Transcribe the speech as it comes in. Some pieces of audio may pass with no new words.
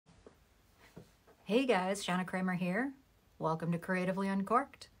Hey guys, Shanna Cramer here. Welcome to Creatively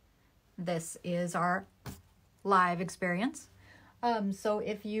Uncorked. This is our live experience. So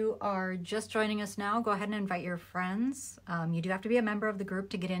if you are just joining us now, go ahead and invite your friends. You do have to be a member of the group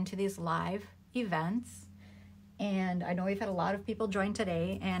to get into these live events. And I know we've had a lot of people join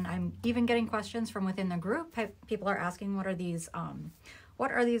today, and I'm even getting questions from within the group. People are asking, what are these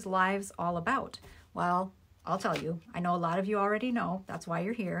lives all about? Well, I'll tell you. I know a lot of you already know. That's why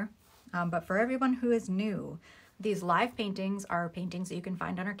you're here. But for everyone who is new, these live paintings are paintings that you can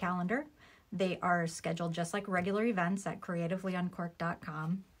find on our calendar. They are scheduled just like regular events at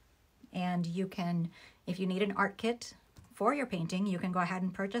creativelyuncorked.com. And you can, if you need an art kit for your painting, you can go ahead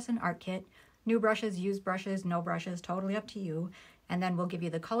and purchase an art kit. New brushes, used brushes, no brushes, totally up to you. And then we'll give you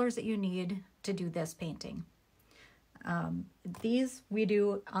the colors that you need to do this painting. These we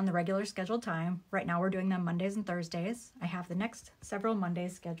do on the regular scheduled time. Right now we're doing them Mondays and Thursdays. I have the next several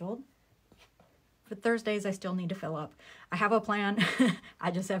Mondays scheduled. For Thursdays, I still need to fill up. I have a plan.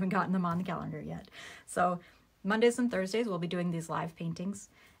 I just haven't gotten them on the calendar yet. So Mondays and Thursdays, we'll be doing these live paintings.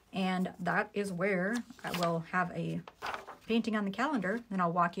 And that is where I will have a painting on the calendar, and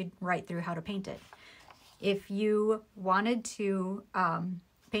I'll walk you right through how to paint it. If you wanted to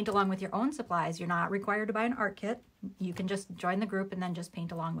paint along with your own supplies, you're not required to buy an art kit. You can just join the group and then just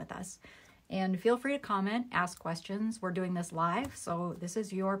paint along with us. And feel free to comment, ask questions. We're doing this live, so this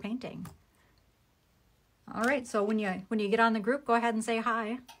is your painting. All right, so when you get on the group, go ahead and say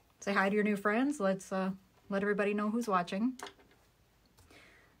hi. Say hi to your new friends. Let's let everybody know who's watching.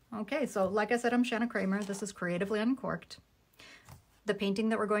 Okay, so like I said, I'm Shanna Cramer. This is Creatively Uncorked. The painting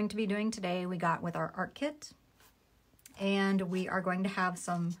that we're going to be doing today, we got with our art kit. And we are going to have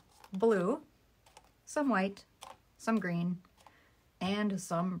some blue, some white, some green, and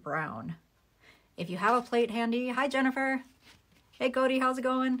some brown. If you have a plate handy, hi Jennifer. Hey Cody, how's it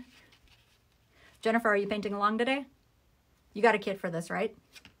going? Jennifer, are you painting along today? You got a kit for this, right?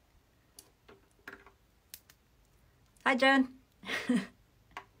 Hi, Jen.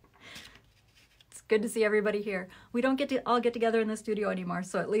 It's good to see everybody here. We don't get to all get together in the studio anymore,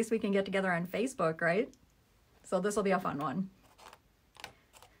 so at least we can get together on Facebook, right? So this will be a fun one.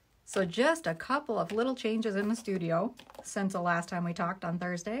 So just a couple of little changes in the studio since the last time we talked on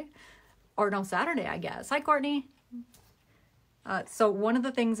Thursday. Or no, Saturday, I guess. Hi, Courtney. So one of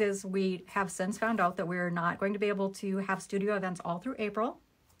the things is we have since found out that we're not going to be able to have studio events all through April.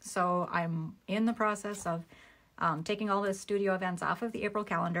 So I'm in the process of taking all the studio events off of the April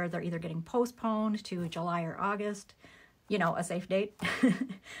calendar. They're either getting postponed to July or August, you know, a safe date,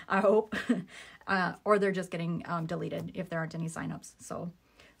 I hope, or they're just getting deleted if there aren't any signups. So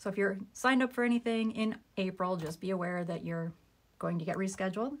if you're signed up for anything in April, just be aware that you're going to get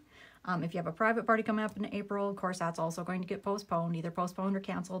rescheduled. If you have a private party coming up in April, of course, that's also going to get postponed, either postponed or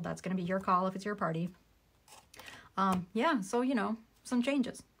canceled. That's going to be your call if it's your party. Yeah, so, you know, some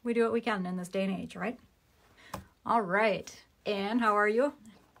changes. We do what we can in this day and age, right? All right. Anne, how are you?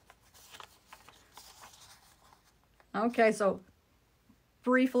 Okay, so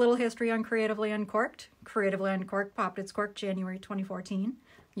brief little history on Creatively Uncorked. Creatively Uncorked popped its cork January 2014.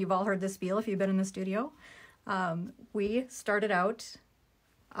 You've all heard this spiel if you've been in the studio. We started out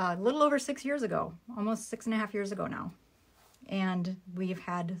a little over 6 years ago, almost 6.5 years ago now. And we've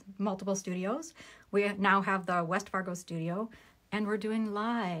had multiple studios. We now have the West Fargo studio, and we're doing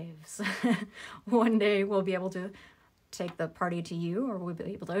lives. One day we'll be able to take the party to you, or we'll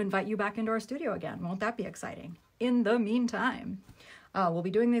be able to invite you back into our studio again. Won't that be exciting? In the meantime, we'll be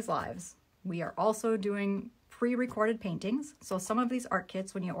doing these lives. We are also doing pre-recorded paintings. So some of these art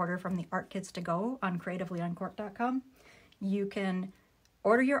kits, when you order from the Art Kits to Go on creativelyuncorked.com, you can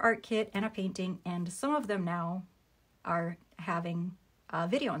order your art kit and a painting, and some of them now are having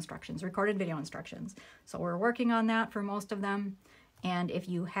video instructions, recorded video instructions. So we're working on that for most of them. And if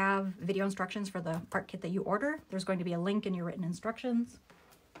you have video instructions for the art kit that you order, there's going to be a link in your written instructions.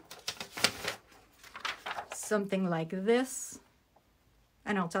 Something like this.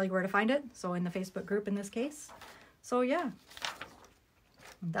 And I'll tell you where to find it. So in the Facebook group in this case. So yeah,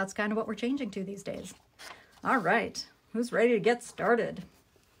 that's kind of what we're changing to these days. All right. Who's ready to get started?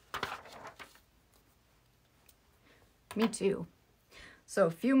 Me too. So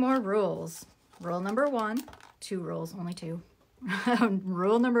a few more rules. Rule number 1, 2 rules, only 2.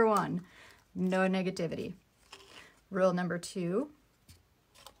 Rule number 1, no negativity. Rule number 2,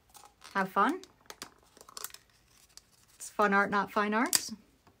 have fun. It's fun art, not fine art.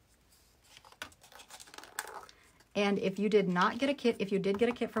 And if you did not get a kit, if you did get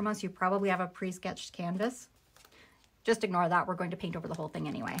a kit from us, you probably have a pre-sketched canvas. Just ignore that. We're going to paint over the whole thing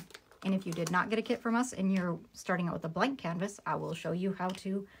anyway. And if you did not get a kit from us and you're starting out with a blank canvas, I will show you how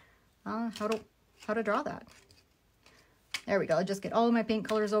to how to draw that. There we go. I'll just get all of my paint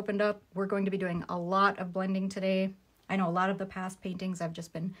colors opened up. We're going to be doing a lot of blending today. I know a lot of the past paintings I've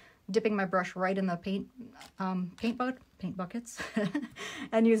just been dipping my brush right in the paint buckets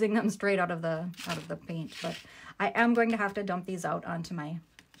and using them straight out of the paint. But I am going to have to dump these out onto my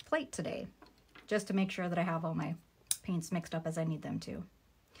plate today, just to make sure that I have all my paints mixed up as I need them to.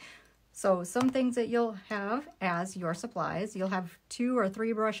 So some things that you'll have as your supplies, you'll have 2 or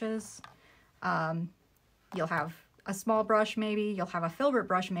 3 brushes. You'll have a small brush maybe, you'll have a filbert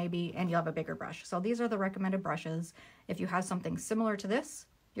brush maybe, and you'll have a bigger brush. So these are the recommended brushes. If you have something similar to this,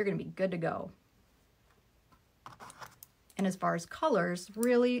 you're going to be good to go. And as far as colors,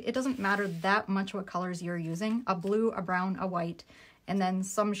 really, it doesn't matter that much what colors you're using. A blue, a brown, a white, and then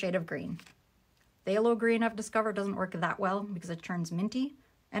some shade of green. Phthalo green, I've discovered, doesn't work that well because it turns minty.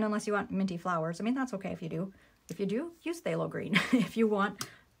 And unless you want minty flowers, I mean, that's okay if you do. If you do, use phthalo green. If you want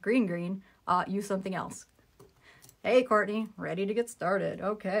green, use something else. Hey, Courtney, ready to get started.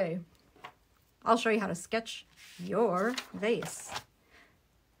 Okay. I'll show you how to sketch your vase.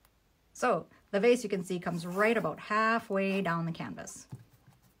 So the vase, you can see, comes right about halfway down the canvas.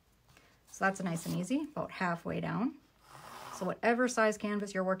 So that's nice and easy, about halfway down. So whatever size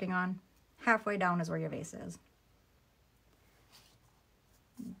canvas you're working on, halfway down is where your vase is.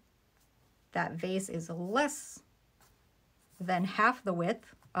 That vase is less than half the width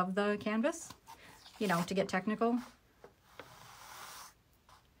of the canvas, you know, to get technical.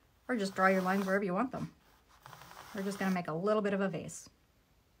 Or just draw your lines wherever you want them. We're just gonna make a little bit of a vase.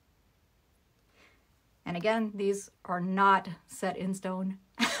 And again, these are not set in stone.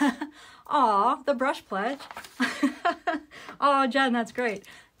 Aw, the brush pledge. Oh, Jen, that's great.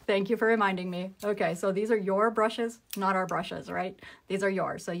 Thank you for reminding me. Okay, so these are your brushes, not our brushes, right? These are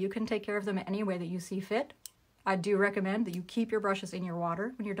yours, so you can take care of them any way that you see fit. I do recommend that you keep your brushes in your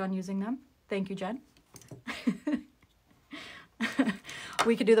water when you're done using them. Thank you, Jen.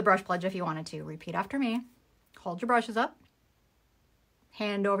 We could do the brush pledge if you wanted to. Repeat after me. Hold your brushes up.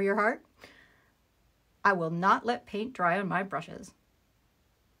 Hand over your heart. I will not let paint dry on my brushes.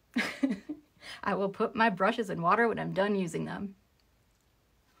 I will put my brushes in water when I'm done using them.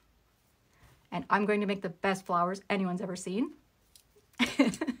 And I'm going to make the best flowers anyone's ever seen.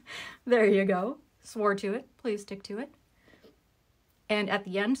 There you go. Swore to it. Please stick to it. And at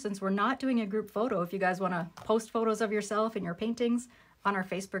the end, since we're not doing a group photo, if you guys want to post photos of yourself and your paintings on our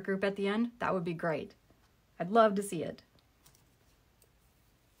Facebook group at the end, that would be great. I'd love to see it.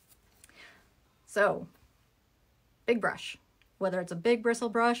 So, big brush. Whether it's a big bristle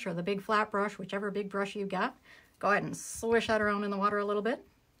brush or the big flat brush, whichever big brush you've got, go ahead and swish that around in the water a little bit.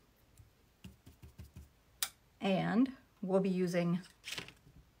 And we'll be using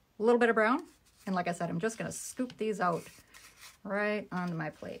a little bit of brown. And like I said, I'm just going to scoop these out right onto my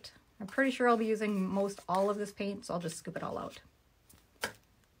plate. I'm pretty sure I'll be using most all of this paint, so I'll just scoop it all out.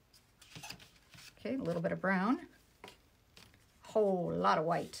 Okay, a little bit of brown. A whole lot of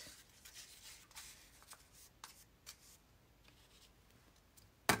white.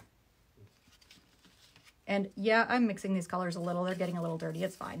 And yeah, I'm mixing these colors a little. They're getting a little dirty.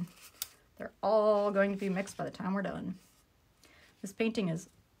 It's fine. They're all going to be mixed by the time we're done. This painting is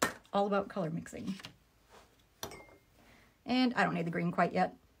all about color mixing. And I don't need the green quite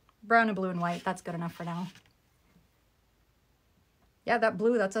yet. Brown and blue and white, that's good enough for now. Yeah, that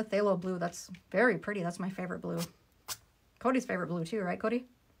blue, that's a phthalo blue. That's very pretty. That's my favorite blue. Cody's favorite blue too, right, Cody?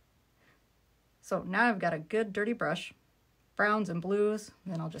 So now I've got a good dirty brush, browns and blues.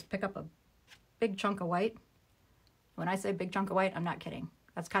 Then I'll just pick up a big chunk of white. When I say big chunk of white, I'm not kidding.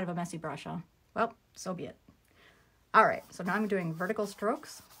 That's kind of a messy brush, huh? Well, so be it. All right, so now I'm doing vertical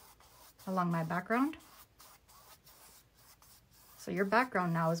strokes along my background. So your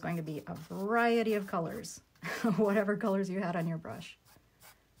background now is going to be a variety of colors, whatever colors you had on your brush.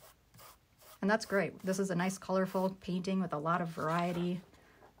 And that's great. This is a nice colorful painting with a lot of variety,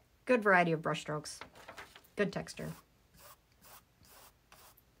 good variety of brush strokes, good texture.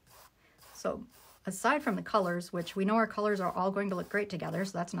 So aside from the colors, which we know our colors are all going to look great together,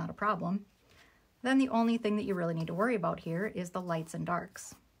 so that's not a problem, then the only thing that you really need to worry about here is the lights and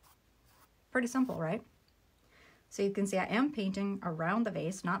darks. Pretty simple, right? So you can see I am painting around the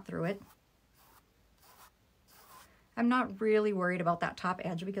vase, not through it. I'm not really worried about that top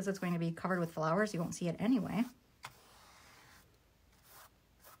edge because it's going to be covered with flowers. You won't see it anyway.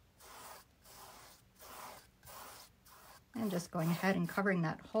 And just going ahead and covering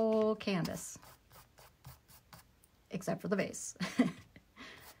that whole canvas, except for the vase.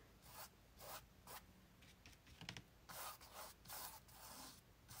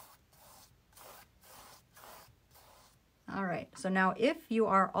 All right, so now if you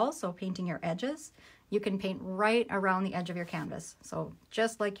are also painting your edges, you can paint right around the edge of your canvas. So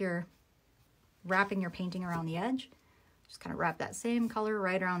just like you're wrapping your painting around the edge, just kind of wrap that same color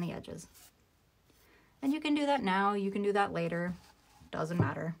right around the edges. And you can do that now, you can do that later, doesn't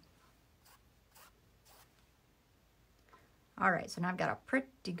matter. All right, so now I've got a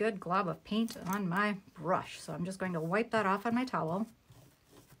pretty good glob of paint on my brush. So I'm just going to wipe that off on my towel.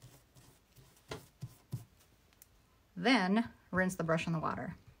 Then rinse the brush in the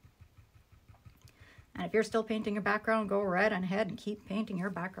water. And if you're still painting your background, go right on ahead and keep painting your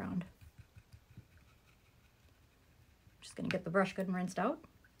background. Just gonna get the brush good and rinsed out.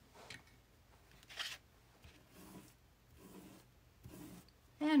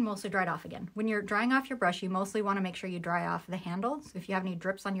 And mostly dried off again. When you're drying off your brush, you mostly want to make sure you dry off the handle. So if you have any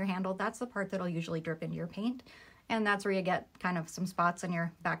drips on your handle, that's the part that'll usually drip into your paint. And that's where you get kind of some spots on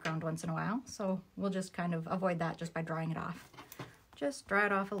your background once in a while. So we'll just kind of avoid that just by drying it off. Just dry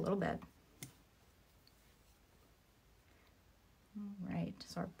it off a little bit. All right,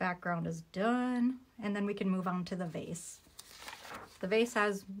 so our background is done. And then we can move on to the vase. The vase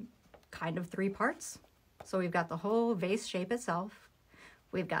has kind of three parts. So we've got the whole vase shape itself.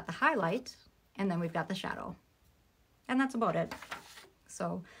 We've got the highlight, and then we've got the shadow. And that's about it.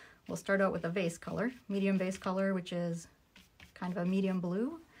 So we'll start out with a vase color, medium vase color, which is kind of a medium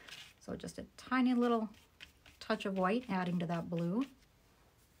blue. So just a tiny little touch of white adding to that blue.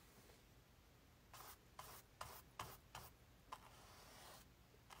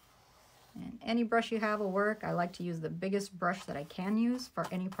 And any brush you have will work. I like to use the biggest brush that I can use for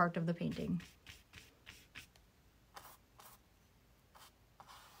any part of the painting.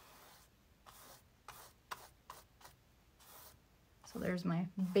 So there's my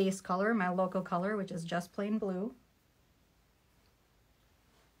base color, my local color, which is just plain blue.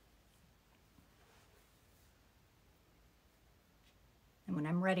 And when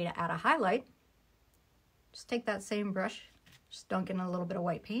I'm ready to add a highlight, just take that same brush, just dunk in a little bit of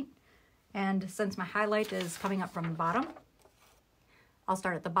white paint. And since my highlight is coming up from the bottom, I'll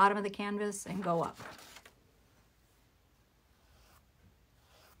start at the bottom of the canvas and go up.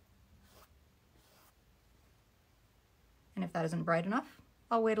 And if that isn't bright enough,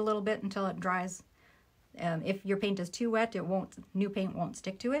 I'll wait a little bit until it dries. If your paint is too wet, new paint won't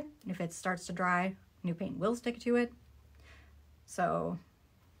stick to it. If it starts to dry, new paint will stick to it. So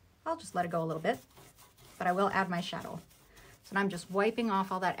I'll just let it go a little bit, but I will add my shadow. So now I'm just wiping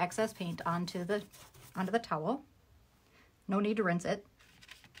off all that excess paint onto the towel. No need to rinse it.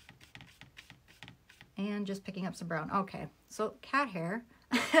 And just picking up some brown. Okay, so cat hair.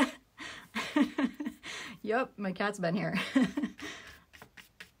 Yep, my cat's been here.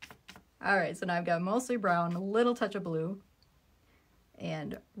 All right, so now I've got mostly brown, a little touch of blue,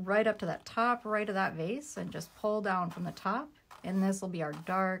 and right up to that top right of that vase, and just pull down from the top, and this will be our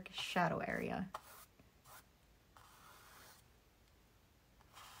dark shadow area.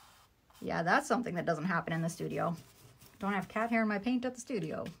 Yeah, that's something that doesn't happen in the studio. Don't have cat hair in my paint at the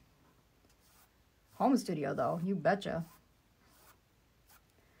studio. Home studio though, you betcha.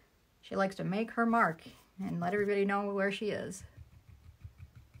 She likes to make her mark and let everybody know where she is.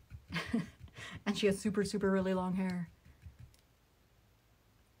 And she has super, super really long hair.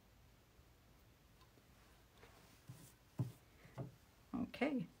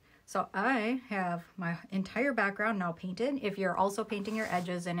 Okay, so I have my entire background now painted. If you're also painting your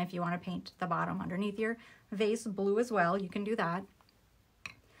edges and if you want to paint the bottom underneath your vase blue as well, you can do that.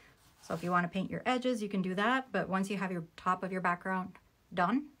 So if you want to paint your edges, you can do that. But once you have your top of your background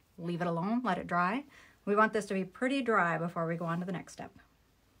done, leave it alone, let it dry. We want this to be pretty dry before we go on to the next step.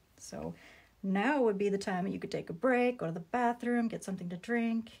 So now would be the time that you could take a break, go to the bathroom, get something to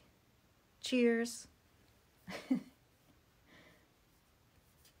drink. Cheers.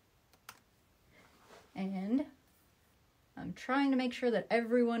 And I'm trying to make sure that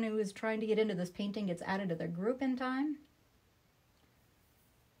everyone who is trying to get into this painting gets added to their group in time.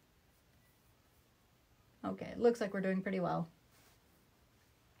 Okay, it looks like we're doing pretty well.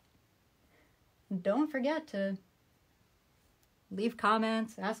 Don't forget to leave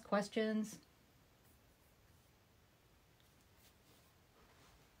comments, ask questions.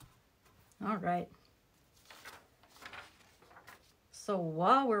 All right. So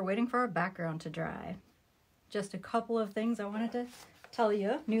while we're waiting for our background to dry, just a couple of things I wanted to tell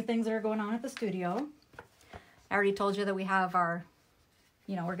you, new things that are going on at the studio. I already told you that we have our,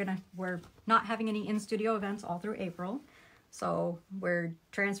 we're not having any in-studio events all through April. So we're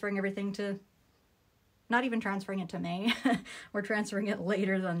transferring everything to, not even transferring it to May, we're transferring it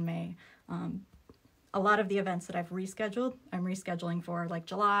later than May. A lot of the events that I've rescheduled, I'm rescheduling for like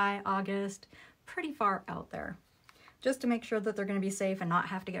July, August, pretty far out there. just to make sure that they're going to be safe and not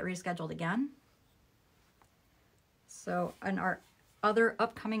have to get rescheduled again. So, and our other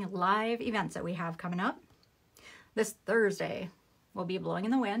upcoming live events that we have coming up, this Thursday, we'll be blowing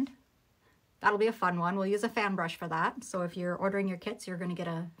in the wind. That'll be a fun one. We'll use a fan brush for that. So if you're ordering your kits, you're going to get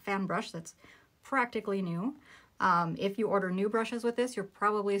a fan brush that's practically new. If you order new brushes with this,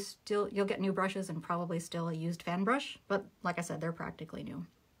 you'll get new brushes and probably still a used fan brush. But like I said, they're practically new.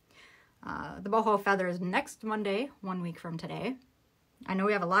 The boho feather is next Monday, 1 week from today. I know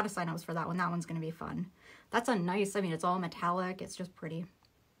we have a lot of sign-ups for that one. That one's going to be fun. That's a nice, I mean, it's all metallic. It's just pretty.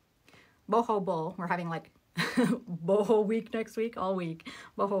 Boho bull. We're having like boho week next week, all week.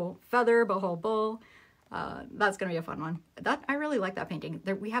 Boho feather, boho bull. That's going to be a fun one. I really like that painting.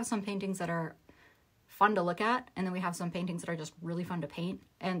 We have some paintings that are fun to look at, and then we have some paintings that are just really fun to paint.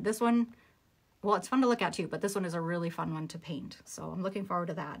 And this one, well, it's fun to look at too, but this one is a really fun one to paint. So I'm looking forward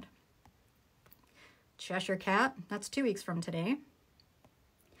to that. Cheshire Cat, that's 2 weeks from today.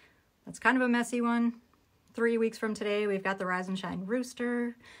 That's kind of a messy one. 3 weeks from today, we've got the Rise and Shine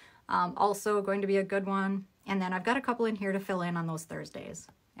Rooster. Also going to be a good one. And then I've got a couple in here to fill in on those Thursdays.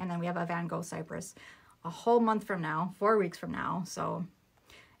 And then we have a Van Gogh Cypress a whole month from now, 4 weeks from now. So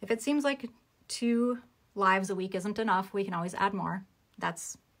if it seems like 2 lives a week isn't enough, we can always add more.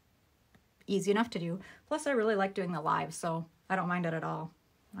 That's easy enough to do. Plus, I really like doing the lives, so I don't mind it at all.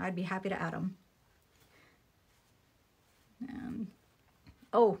 I'd be happy to add them. And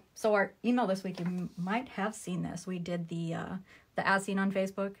oh, so our email this week, you might have seen this. We did the As Seen on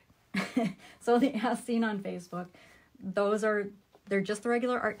Facebook. So the As Seen on Facebook, they're just the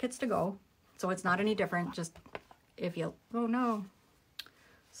regular art kits to go. So it's not any different. Just if you, oh no.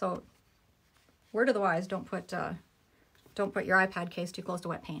 So word of the wise, don't put your iPad case too close to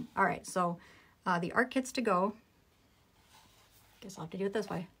wet paint. All right, so the art kits to go. Guess I'll have to do it this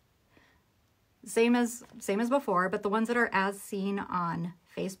way. Same as before, but the ones that are as seen on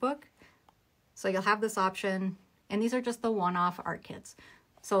Facebook. So you'll have this option, and these are just the one-off art kits.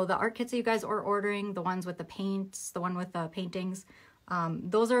 So the art kits that you guys are ordering, the ones with the paints, the one with the paintings,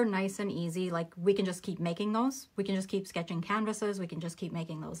 those are nice and easy. Like we can just keep making those. We can just keep sketching canvases. We can just keep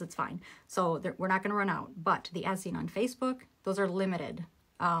making those. It's fine. So we're not going to run out. But the as seen on Facebook, those are limited.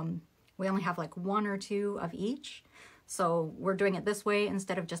 We only have like 1 or 2 of each. So we're doing it this way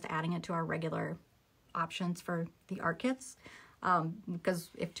instead of just adding it to our regular options for the art kits. Because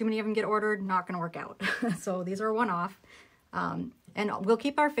if too many of them get ordered, not going to work out. So these are one-off. And we'll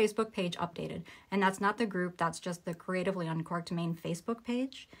keep our Facebook page updated. And that's not the group, that's just the Creatively Uncorked main Facebook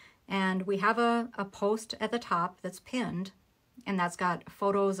page. And we have a post at the top that's pinned, and that's got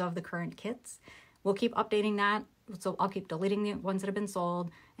photos of the current kits. We'll keep updating that. So I'll keep deleting the ones that have been sold,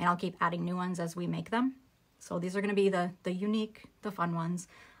 and I'll keep adding new ones as we make them. So these are going to be the unique, the fun ones.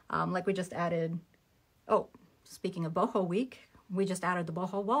 Like we just added, oh, speaking of boho week, we just added the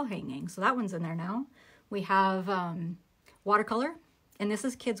boho wall hanging. So that one's in there now. We have watercolor, and this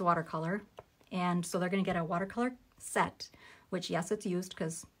is kids watercolor. And so they're going to get a watercolor set, which yes, it's used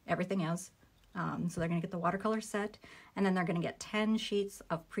because everything is. So they're going to get the watercolor set, and then they're going to get 10 sheets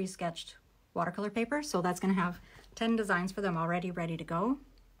of pre-sketched watercolor paper. So that's going to have 10 designs for them already ready to go.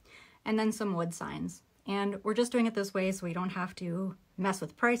 And then some wood signs. And we're just doing it this way so we don't have to mess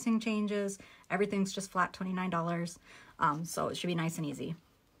with pricing changes. Everything's just flat $29. So it should be nice and easy.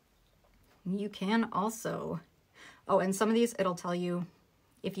 You can also, oh, and some of these, it'll tell you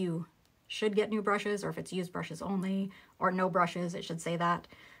if you should get new brushes or if it's used brushes only or no brushes, it should say that.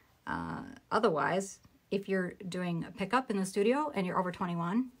 Otherwise, if you're doing a pickup in the studio and you're over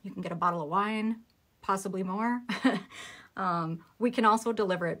 21, you can get a bottle of wine, possibly more. We can also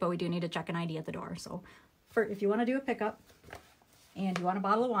deliver it, but we do need to check an ID at the door. So if you want to do a pickup and you want a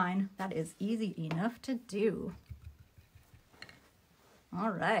bottle of wine, that is easy enough to do. All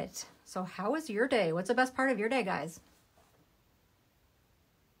right. So how was your day? What's the best part of your day, guys?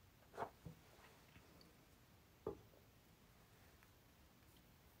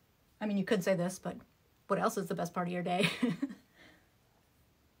 I mean, you could say this, but what else is the best part of your day?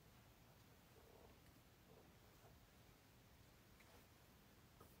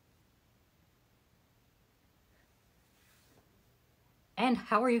 And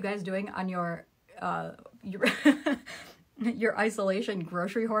how are you guys doing on your your isolation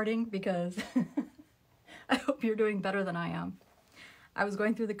grocery hoarding? Because I hope you're doing better than I am. I was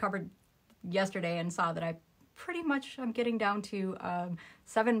going through the cupboard yesterday and saw that I'm getting down to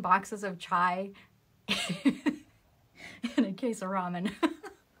 7 boxes of chai and a case of ramen.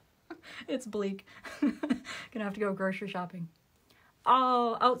 It's bleak. Gonna have to go grocery shopping.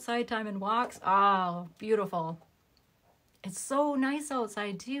 Oh, outside time and walks. Oh, beautiful. It's so nice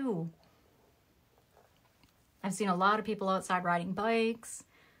outside too. I've seen a lot of people outside riding bikes,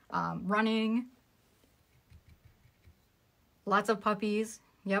 running, lots of puppies.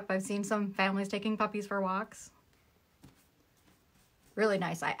 Yep, I've seen some families taking puppies for walks. Really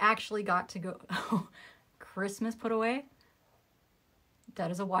nice. I actually got to go, Christmas put away.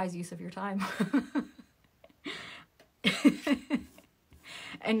 That is a wise use of your time.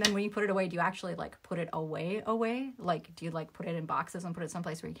 And then when you put it away, do you actually like put it away? Like, do you like put it in boxes and put it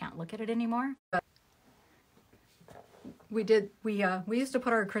someplace where you can't look at it anymore? We used to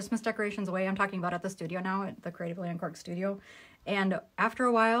put our Christmas decorations away. I'm talking about at the studio now, at the Creatively Uncorked studio. And after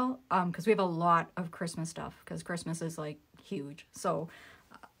a while, because we have a lot of Christmas stuff, because Christmas is like huge. So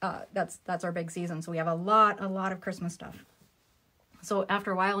that's our big season. So we have a lot of Christmas stuff. So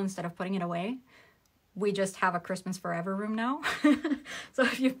after a while, instead of putting it away, we just have a Christmas Forever room now. So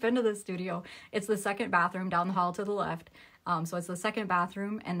if you've been to the studio, it's the second bathroom down the hall to the left. So it's the second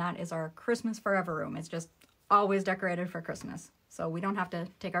bathroom, and that is our Christmas Forever room. It's just always decorated for Christmas. So we don't have to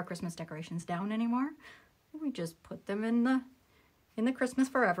take our Christmas decorations down anymore. We just put them in the Christmas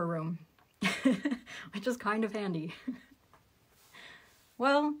Forever room, which is kind of handy.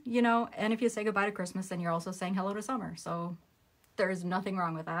 Well, you know, and if you say goodbye to Christmas, then you're also saying hello to summer. So there's nothing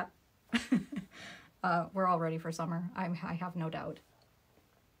wrong with that. We're all ready for summer. I have no doubt.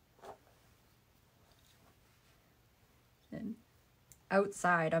 And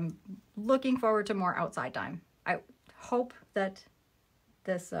outside, I'm looking forward to more outside time. I hope that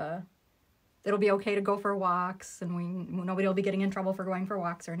this it'll be okay to go for walks, and nobody will be getting in trouble for going for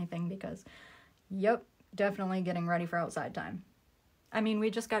walks or anything, because yep, definitely getting ready for outside time. I mean,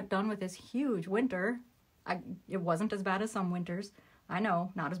 we just got done with this huge winter. It wasn't as bad as some winters. I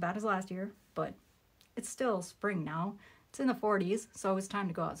know, not as bad as last year, but it's still spring now. It's in the 40s, so it's time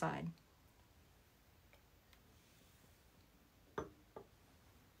to go outside.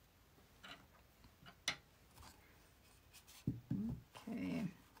 Okay.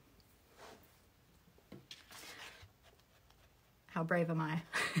 How brave am I?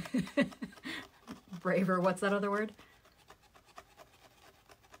 Braver, what's that other word?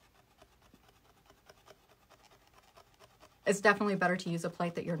 It's definitely better to use a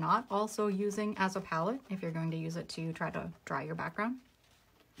plate that you're not also using as a palette if you're going to use it to try to dry your background.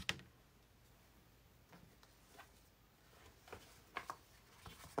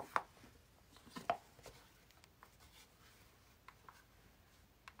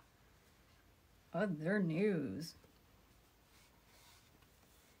 Other news.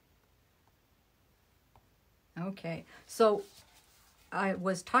 Okay, so I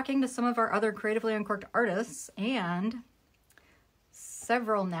was talking to some of our other Creatively Uncorked artists, and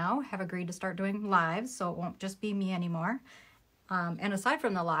several now have agreed to start doing lives, so it won't just be me anymore. And aside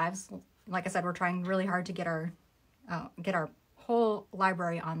from the lives, like I said, we're trying really hard to get our whole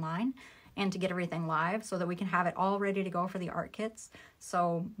library online and to get everything live so that we can have it all ready to go for the art kits.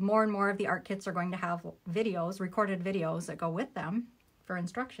 So more and more of the art kits are going to have videos, recorded videos that go with them for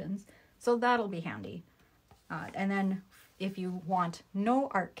instructions. So that'll be handy. And then if you want no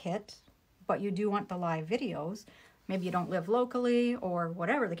art kit, but you do want the live videos, maybe you don't live locally or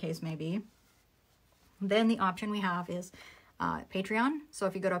whatever the case may be, then the option we have is Patreon. So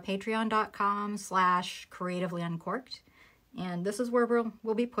if you go to patreon.com/creativelyuncorked, and this is where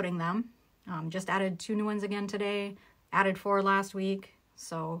we'll be putting them. Just added 2 new ones again today, added 4 last week.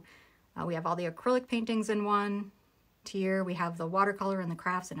 So we have all the acrylic paintings in one tier, we have the watercolor and the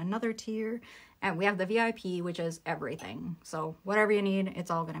crafts in another tier, and we have the VIP, which is everything. So whatever you need,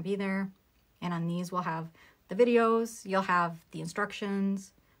 it's all going to be there. And on these we'll have the videos, you'll have the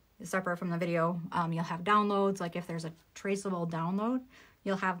instructions separate from the video. You'll have downloads, like if there's a traceable download,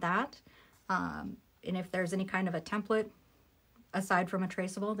 you'll have that. And if there's any kind of a template aside from a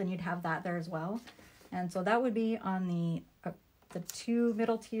traceable, then you'd have that there as well. And so that would be on the 2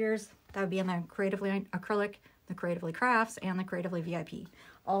 middle tiers. That would be in the Creatively Acrylic, the Creatively Crafts, and the Creatively VIP.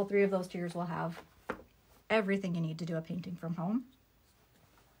 All 3 of those tiers will have everything you need to do a painting from home.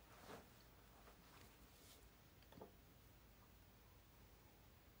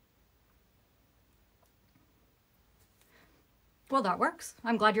 Well, that works.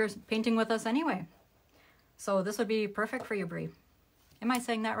 I'm glad you're painting with us anyway. So this would be perfect for you, Brie. Am I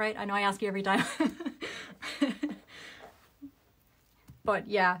saying that right? I know I ask you every time. But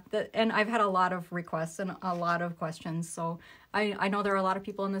yeah, and I've had a lot of requests and a lot of questions. So I know there are a lot of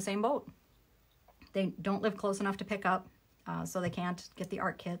people in the same boat. They don't live close enough to pick up, so they can't get the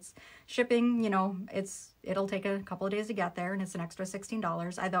art kits. Shipping, you know, it'll take a couple of days to get there, and it's an extra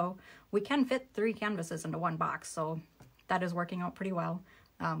 $16. Although we can fit 3 canvases into 1 box, so that is working out pretty well.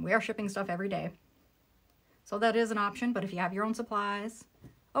 We are shipping stuff every day. So that is an option, but if you have your own supplies,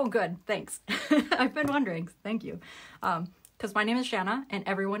 Oh, good. Thanks. I've been wondering. Thank you. Because my name is Shanna and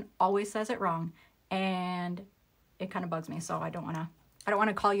everyone always says it wrong. And it kind of bugs me. So I don't want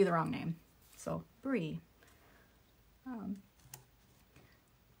to call you the wrong name. So Bree.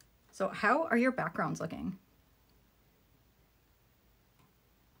 So how are your backgrounds looking?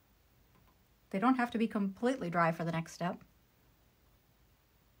 They don't have to be completely dry for the next step.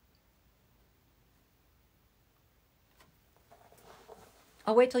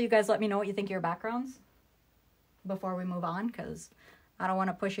 I'll wait till you guys let me know what you think of your backgrounds before we move on, because I don't want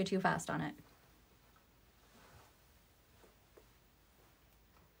to push you too fast on it.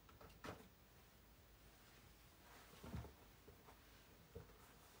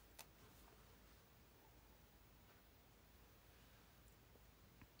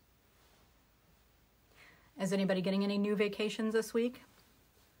 Is anybody getting any new vacations this week?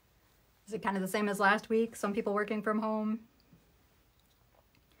 Is it kind of the same as last week? Some people working from home?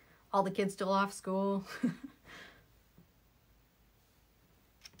 All the kids still off school?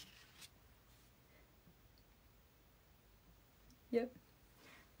 Yep.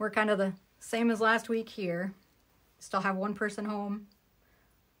 We're kind of the same as last week here. Still have one person home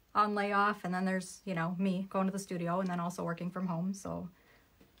on layoff, and then there's, you know, me going to the studio and then also working from home. So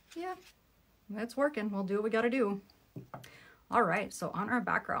yeah, it's working. We'll do what we got to do. All right, so on our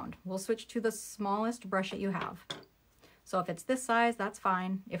background, we'll switch to the smallest brush that you have. So if it's this size, that's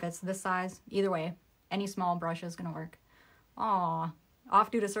fine. If it's this size, either way, any small brush is gonna work. Aw,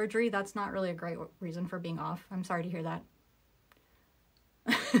 off due to surgery, that's not really a great reason for being off. I'm sorry to hear that.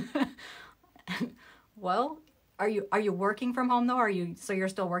 Well, are you working from home though? So you're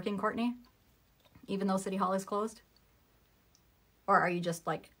still working, Courtney? Even though City Hall is closed? Or are you just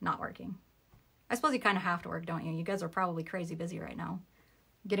like not working? I suppose you kind of have to work, don't you? You guys are probably crazy busy right now.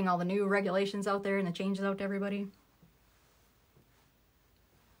 Getting all the new regulations out there and the changes out to everybody.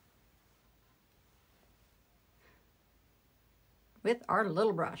 With our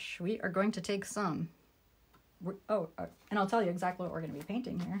little brush, we are going to take some, and I'll tell you exactly what we're going to be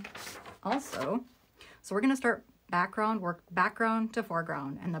painting here also. So we're going to start work background to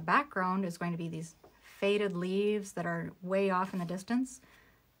foreground, and the background is going to be these faded leaves that are way off in the distance.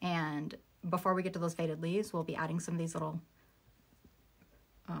 And before we get to those faded leaves, we'll be adding some of these little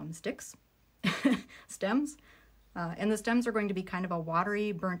sticks, stems. And the stems are going to be kind of a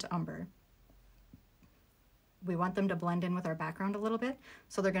watery burnt umber. We want them to blend in with our background a little bit,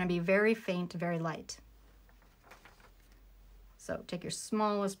 so they're going to be very faint, very light. So take your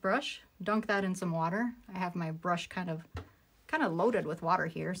smallest brush, dunk that in some water. I have my brush kind of loaded with water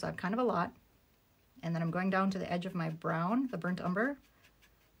here, so I have kind of a lot. And then I'm going down to the edge of my brown, the burnt umber,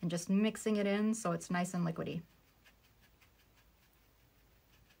 and just mixing it in so it's nice and liquidy.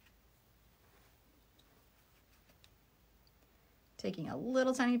 Taking a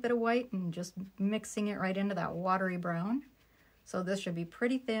little tiny bit of white and just mixing it right into that watery brown. So this should be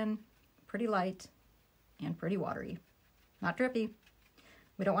pretty thin, pretty light, and pretty watery. Not drippy.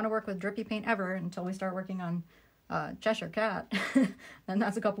 We don't want to work with drippy paint ever until we start working on Cheshire Cat, and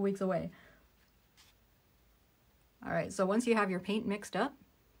that's a couple weeks away. All right, so once you have your paint mixed up,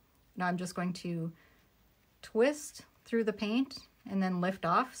 now I'm just going to twist through the paint and then lift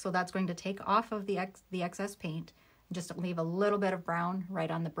off. So that's going to take off of the excess paint. Just leave a little bit of brown right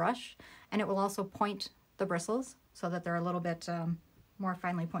on the brush, and it will also point the bristles so that they're a little bit more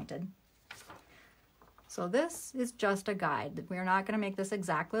finely pointed. So this is just a guide. We're not going to make this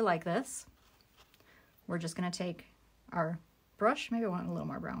exactly like this. We're just going to take our brush, maybe I want a little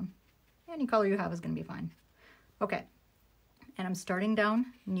more brown. Any color you have is going to be fine. Okay, and I'm starting down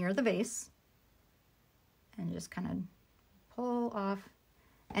near the vase and just kind of pull off.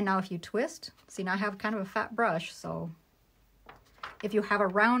 And now if you twist, see, now I have kind of a fat brush, so if you have a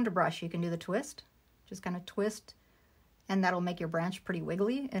round brush, you can do the twist. Just kind of twist, and that'll make your branch pretty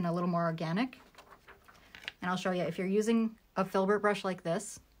wiggly and a little more organic. And I'll show you, if you're using a filbert brush like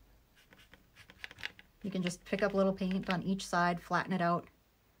this, you can just pick up a little paint on each side, flatten it out.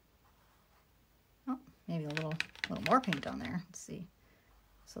 Oh, maybe a little more paint on there. Let's see.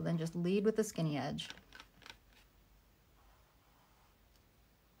 So then just lead with the skinny edge.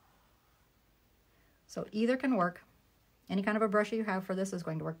 So either can work. Any kind of a brush you have for this is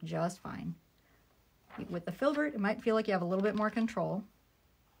going to work just fine. With the filbert, it might feel like you have a little bit more control.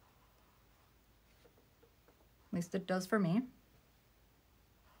 At least it does for me.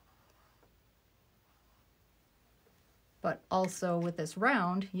 But also with this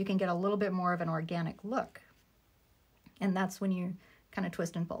round, you can get a little bit more of an organic look. And that's when you kind of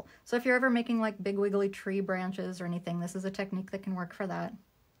twist and pull. So if you're ever making like big wiggly tree branches or anything, this is a technique that can work for that.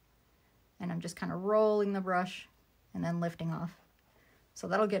 And I'm just kind of rolling the brush and then lifting off. So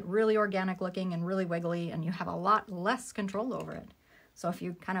that'll get really organic looking and really wiggly, and you have a lot less control over it. So if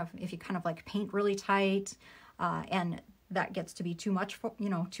you kind of like paint really tight, and that gets to be too much for, you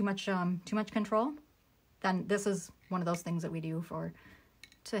know, too much control, then this is one of those things that we do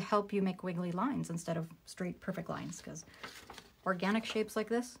to help you make wiggly lines instead of straight perfect lines, because organic shapes like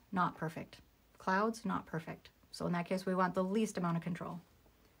this, not perfect. Clouds, not perfect. So in that case, we want the least amount of control.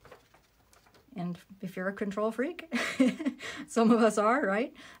 And if you're a control freak, some of us are,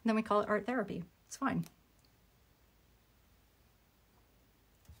 right? Then we call it art therapy. It's fine.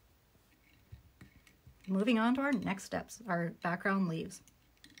 Moving on to our next steps, our background leaves.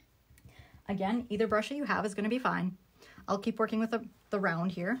 Again, either brush that you have is going to be fine. I'll keep working with the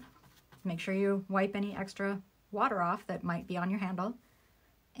round here. Make sure you wipe any extra water off that might be on your handle.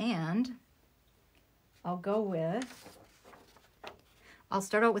 And I'll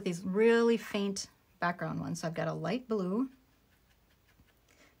start out with these really faint background ones. So I've got a light blue,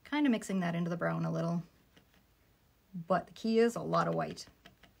 kind of mixing that into the brown a little, but the key is a lot of white.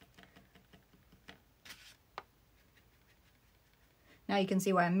 Now you can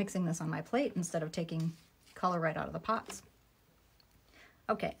see why I'm mixing this on my plate instead of taking color right out of the pots.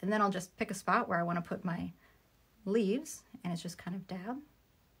 Okay, and then I'll just pick a spot where I want to put my leaves, and it's just kind of dab.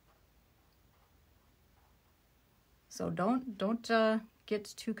 So don't get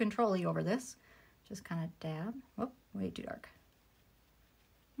too control-y over this. Just kind of dab. Whoop, way too dark.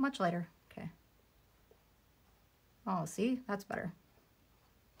 Much lighter. Okay. Oh, see? That's better.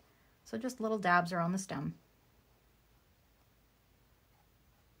 So just little dabs around the stem.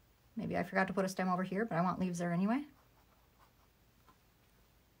 Maybe I forgot to put a stem over here, but I want leaves there anyway.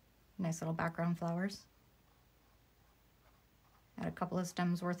 Nice little background flowers. Add a couple of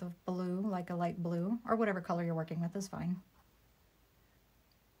stems worth of blue, like a light blue, or whatever color you're working with is fine.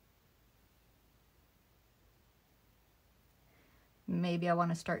 Maybe I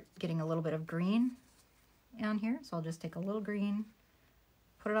want to start getting a little bit of green on here, so I'll just take a little green,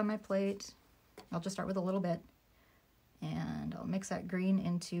 put it on my plate. I'll just start with a little bit, and I'll mix that green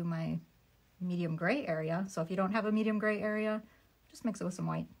into my medium gray area. So if you don't have a medium gray area, just mix it with some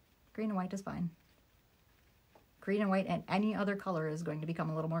white. Green and white is fine. Green and white and any other color is going to become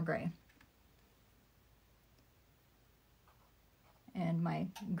a little more gray. And my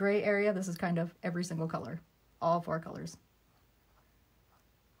gray area, this is kind of every single color, all 4 colors.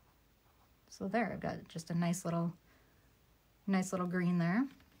 So there, I've got just a nice little green there.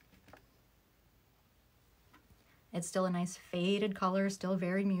 It's still a nice faded color, still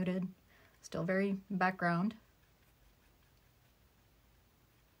very muted, still very background.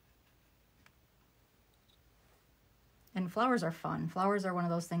 And flowers are fun. Flowers are one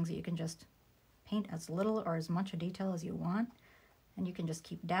of those things that you can just paint as little or as much detail as you want. And you can just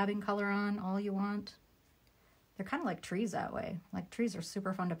keep dabbing color on all you want. They're kind of like trees that way. Like trees are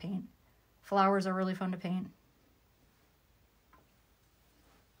super fun to paint. Flowers are really fun to paint.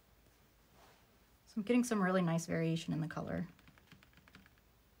 So I'm getting some really nice variation in the color.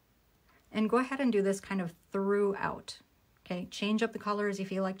 And go ahead and do this kind of throughout. Okay, change up the color as you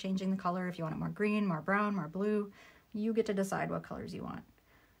feel like changing the color. If you want it more green, more brown, more blue, you get to decide what colors you want.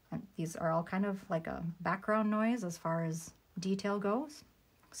 And these are all kind of like a background noise as far as detail goes.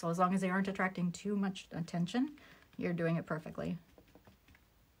 So as long as they aren't attracting too much attention, you're doing it perfectly.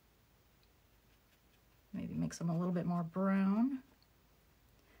 Maybe make some a little bit more brown.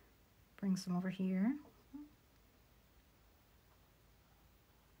 Bring some over here.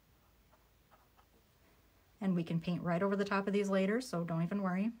 And we can paint right over the top of these later, so don't even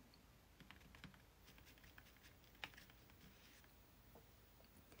worry.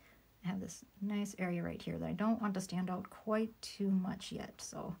 I have this nice area right here that I don't want to stand out quite too much yet,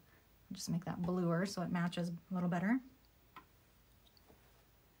 so I'll just make that bluer so it matches a little better.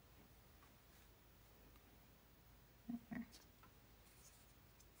 There.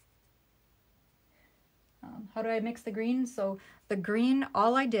 How do I mix the green? So the green,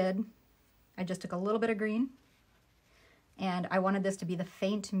 all I did, I just took a little bit of green, and I wanted this to be the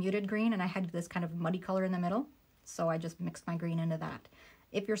faint muted green, and I had this kind of muddy color in the middle, so I just mixed my green into that.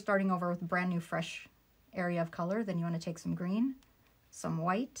 If you're starting over with a brand new fresh area of color, then you want to take some green, some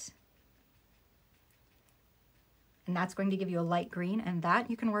white, and that's going to give you a light green, and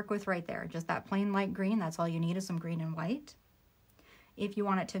that you can work with right there. Just that plain light green, that's all you need is some green and white. If you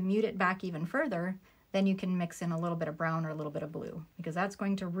want it to mute it back even further, then you can mix in a little bit of brown or a little bit of blue, because that's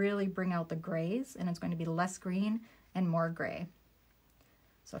going to really bring out the grays, and it's going to be less green and more gray.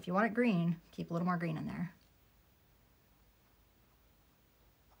 So if you want it green, keep a little more green in there.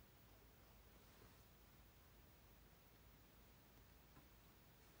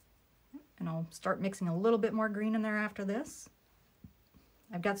 And I'll start mixing a little bit more green in there after this.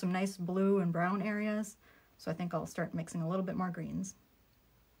 I've got some nice blue and brown areas, so I think I'll start mixing a little bit more greens.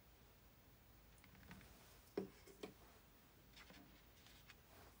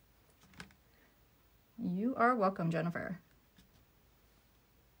 You are welcome, Jennifer.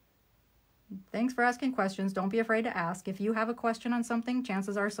 Thanks for asking questions. Don't be afraid to ask. If you have a question on something,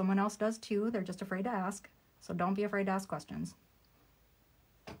 chances are someone else does too. They're just afraid to ask. So don't be afraid to ask questions.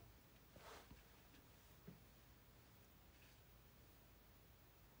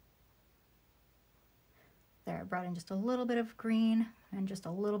 There, I brought in just a little bit of green and just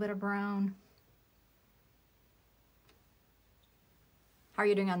a little bit of brown. How are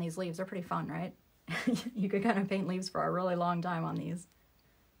you doing on these leaves? They're pretty fun, right? You could kind of paint leaves for a really long time on these.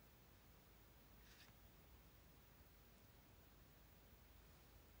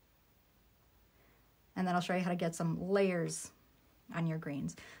 And then I'll show you how to get some layers on your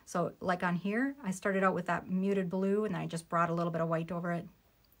greens. So like on here, I started out with that muted blue and then I just brought a little bit of white over it.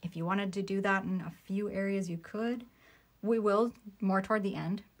 If you wanted to do that in a few areas, you could. We will more toward the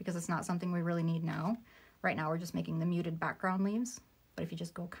end because it's not something we really need now. Right now, we're just making the muted background leaves. But if you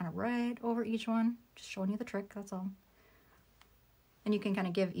just go kind of right over each one, just showing you the trick, that's all. And you can kind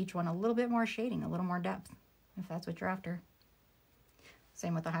of give each one a little bit more shading, a little more depth, if that's what you're after.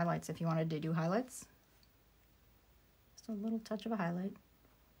 Same with the highlights. If you wanted to do highlights, just a little touch of a highlight.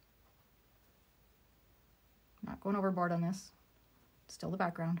 Not going overboard on this. Still the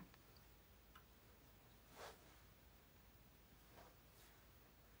background.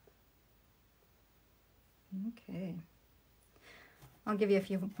 Okay. I'll give you a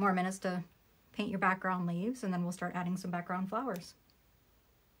few more minutes to paint your background leaves and then we'll start adding some background flowers.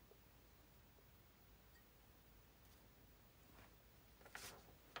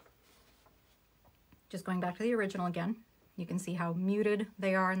 Just going back to the original again, you can see how muted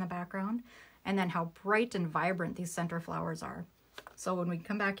they are in the background and then how bright and vibrant these center flowers are. So when we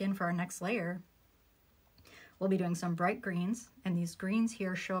come back in for our next layer, we'll be doing some bright greens, and these greens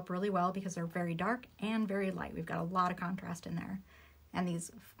here show up really well because they're very dark and very light. We've got a lot of contrast in there. And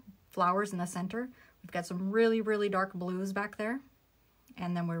these flowers in the center, we've got some really, really dark blues back there.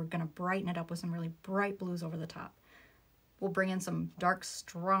 And then we're gonna brighten it up with some really bright blues over the top. We'll bring in some dark,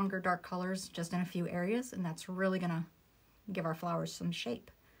 stronger dark colors just in a few areas, and that's really gonna give our flowers some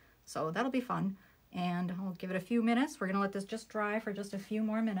shape. So that'll be fun. And I'll give it a few minutes. We're gonna let this just dry for just a few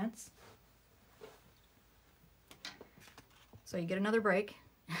more minutes. So you get another break.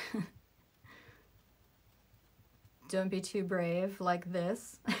 Don't be too brave like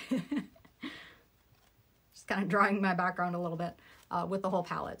this. Just kind of drawing my background a little bit with the whole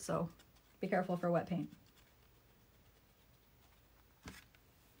palette, so be careful for wet paint.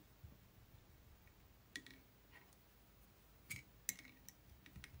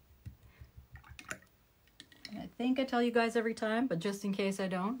 I think I tell you guys every time, but just in case I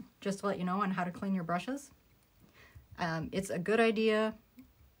don't, just to let you know on how to clean your brushes. It's a good idea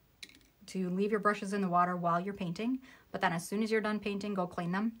to leave your brushes in the water while you're painting, but then as soon as you're done painting, go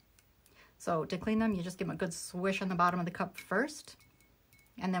clean them. So to clean them, you just give them a good swish on the bottom of the cup first,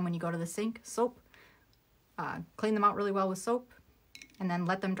 and then when you go to the sink, soap, clean them out really well with soap, and then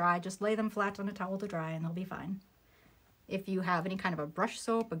let them dry. Just lay them flat on a towel to dry and they'll be fine. If you have any kind of a brush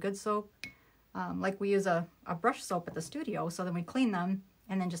soap, a good soap, like we use a brush soap at the studio, so then we clean them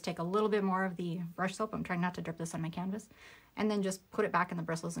and then just take a little bit more of the brush soap. I'm trying not to drip this on my canvas. And then just put it back in the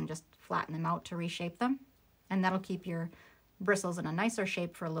bristles and just flatten them out to reshape them. And that'll keep your bristles in a nicer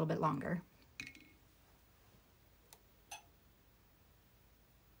shape for a little bit longer.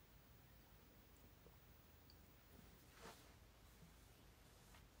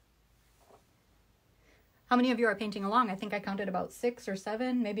 How many of you are painting along? I think I counted about 6 or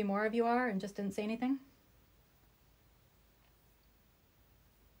 7, maybe more of you are, and just didn't say anything.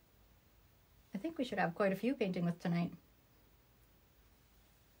 I think we should have quite a few painting with tonight.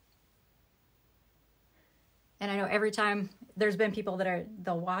 And I know every time there's been people that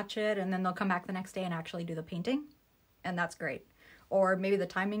they'll watch it and then they'll come back the next day and actually do the painting. And that's great. Or maybe the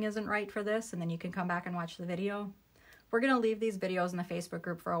timing isn't right for this and then you can come back and watch the video. We're gonna leave these videos in the Facebook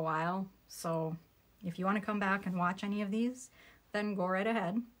group for a while. So if you wanna come back and watch any of these, then go right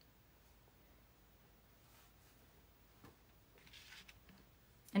ahead.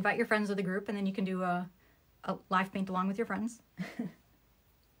 Invite your friends to the group and then you can do a live paint along with your friends.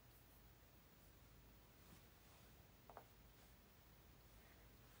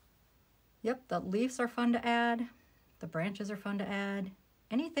 Yep, the leaves are fun to add. The branches are fun to add.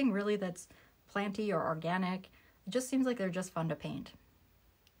 Anything really that's planty or organic, it just seems like they're just fun to paint.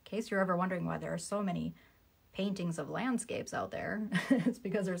 In case you're ever wondering why there are so many paintings of landscapes out there, it's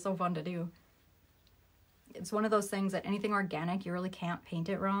because they're so fun to do. It's one of those things that anything organic, you really can't paint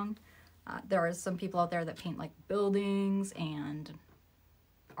it wrong. There are some people out there that paint like buildings and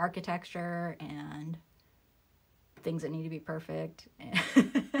architecture and things that need to be perfect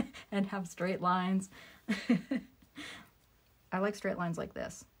and have straight lines. I like straight lines like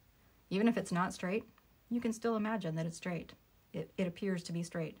this. Even if it's not straight, you can still imagine that it's straight. It appears to be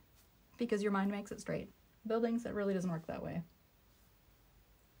straight because your mind makes it straight. Buildings, it really doesn't work that way.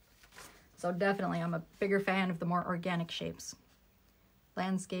 So definitely I'm a bigger fan of the more organic shapes.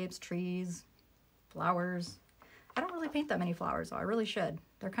 Landscapes, trees, flowers. I don't really paint that many flowers though. I really should.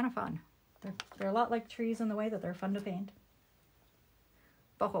 They're kind of fun. They're a lot like trees in the way that they're fun to paint.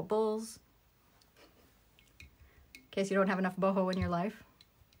 Boho bulls. In case you don't have enough boho in your life.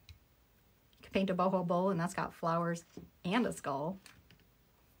 You can paint a boho bull and that's got flowers and a skull.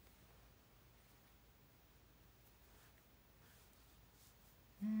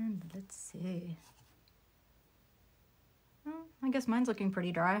 And let's see. Well, I guess mine's looking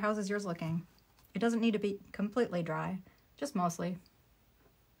pretty dry. How's yours looking? It doesn't need to be completely dry, just mostly.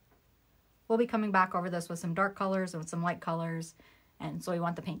 We'll be coming back over this with some dark colors and with some light colors, and so we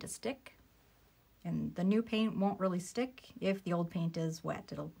want the paint to stick. And the new paint won't really stick if the old paint is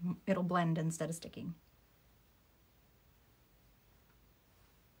wet. It'll blend instead of sticking.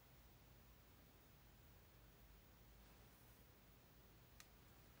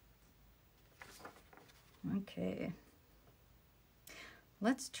 Okay.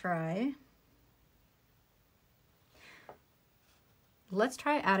 Let's try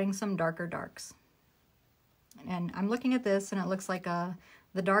adding some darker darks. And I'm looking at this and it looks like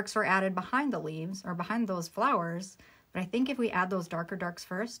the darks were added behind the leaves or behind those flowers, but I think if we add those darker darks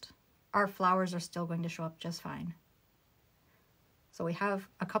first, our flowers are still going to show up just fine. So we have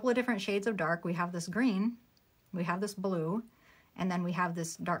a couple of different shades of dark. We have this green, we have this blue, and then we have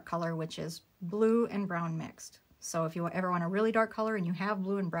this dark color, which is blue and brown mixed. So if you ever want a really dark color and you have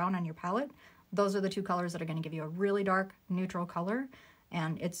blue and brown on your palette, those are the two colors that are going to give you a really dark neutral color,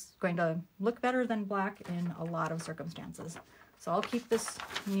 and it's going to look better than black in a lot of circumstances. So I'll keep this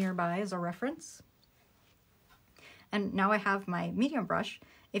nearby as a reference. And now I have my medium brush.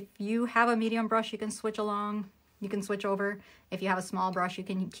 If you have a medium brush, you can switch along, you can switch over. If you have a small brush, you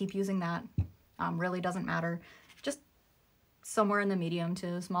can keep using that. Really doesn't matter. Just somewhere in the medium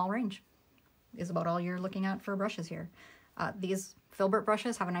to small range is about all you're looking at for brushes here. These filbert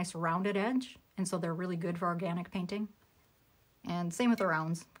brushes have a nice rounded edge, and so they're really good for organic painting. And same with the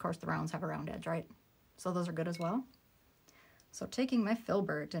rounds. Of course, the rounds have a round edge, right? So those are good as well. So taking my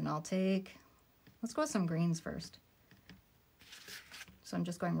filbert, and let's go with some greens first. So I'm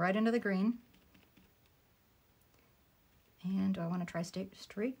just going right into the green. And do I want to try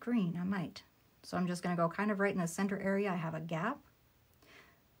straight green? I might. So I'm just going to go kind of right in the center area. I have a gap.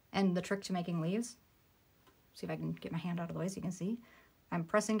 And the trick to making leaves, see if I can get my hand out of the way so you can see. I'm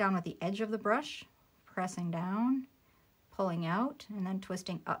pressing down with the edge of the brush, pressing down, pulling out, and then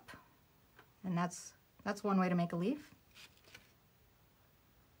twisting up. And that's one way to make a leaf.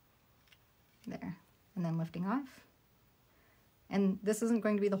 There. And then lifting off. And this isn't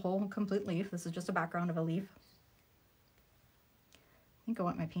going to be the whole complete leaf. This is just a background of a leaf. I think I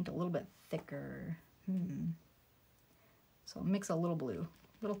want my paint a little bit thicker. So I'll mix a little blue,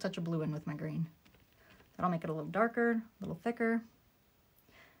 a little touch of blue in with my green. That'll make it a little darker, a little thicker.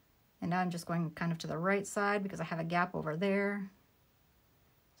 And now I'm just going kind of to the right side because I have a gap over there.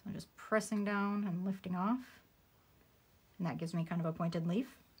 So I'm just pressing down and lifting off. And that gives me kind of a pointed leaf.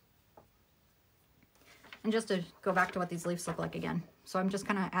 And just to go back to what these leaves look like again. So I'm just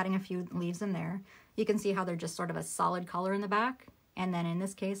kind of adding a few leaves in there. You can see how they're just sort of a solid color in the back. And then in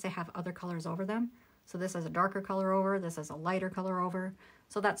this case, they have other colors over them. So this has a darker color over, this has a lighter color over.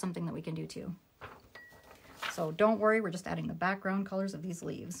 So that's something that we can do too. So don't worry, we're just adding the background colors of these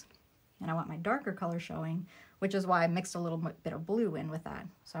leaves. And I want my darker color showing, which is why I mixed a little bit of blue in with that.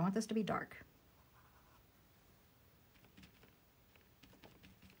 So I want this to be dark.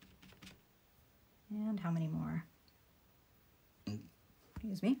 And how many more?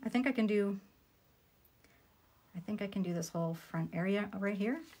 Excuse me. I think I can do this whole front area right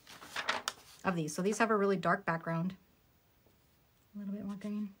here of these. So these have a really dark background. A little bit more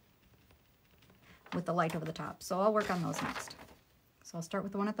green with the light over the top. So I'll work on those next. So I'll start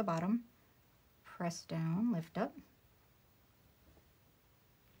with the one at the bottom. Press down, lift up.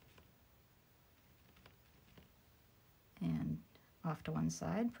 And off to one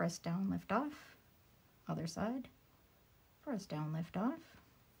side, press down, lift off. Other side, press down, lift off.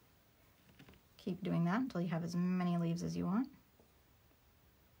 Keep doing that until you have as many leaves as you want.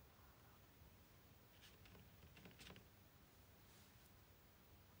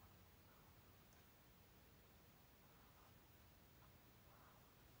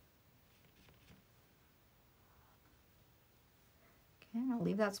 and I'll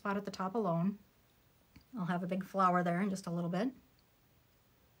leave that spot at the top alone. I'll have a big flower there in just a little bit.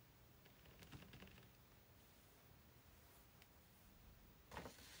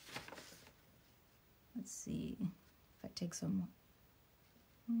 Let's see if I take some,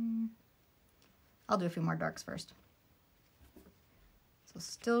 I'll do a few more darks first. So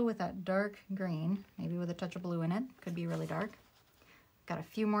still with that dark green, maybe with a touch of blue in it, could be really dark. Got a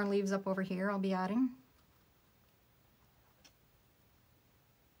few more leaves up over here I'll be adding.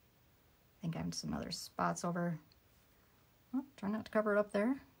 I think I have some other spots over, oh, try not to cover it up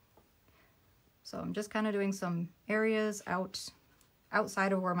there. So I'm just kind of doing some areas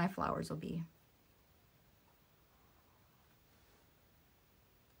outside of where my flowers will be.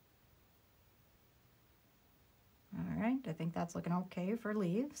 All right, I think that's looking okay for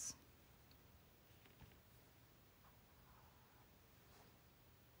leaves.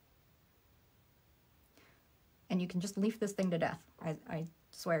 And you can just leaf this thing to death. I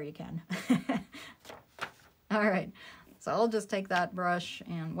swear you can. All right, so I'll just take that brush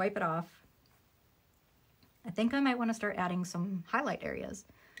and wipe it off. I think I might want to start adding some highlight areas.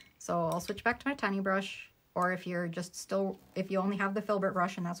 So I'll switch back to my tiny brush, or if you're just if you only have the filbert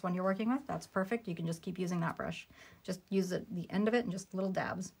brush and that's one you're working with, that's perfect. You can just keep using that brush. Just use the end of it and just little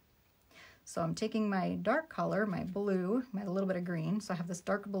dabs. So I'm taking my dark color, my blue, my little bit of green. So I have this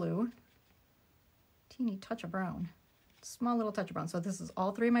dark blue, teeny touch of brown, small little touch of brown. So this is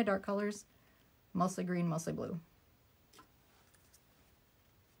all three of my dark colors, mostly green, mostly blue.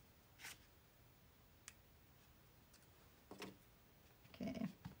 Okay.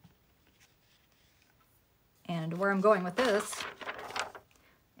 And where I'm going with this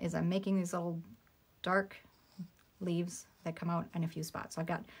is I'm making these little dark leaves that come out in a few spots. So I've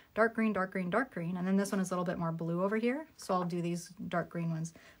got dark green, dark green, dark green, and then this one is a little bit more blue over here. So I'll do these dark green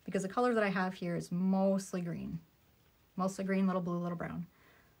ones because the color that I have here is mostly green, little blue, little brown.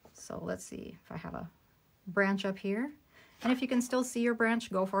 So let's see if I have a branch up here. And if you can still see your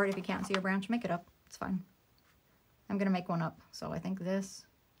branch, go for it. If you can't see your branch, make it up. It's fine. I'm gonna make one up. So I think this,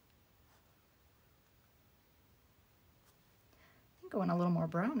 I think I want a little more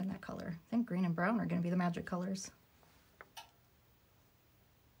brown in that color. I think green and brown are gonna be the magic colors.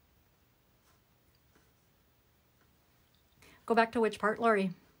 Go back to which part,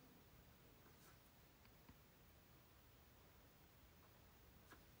 Lori?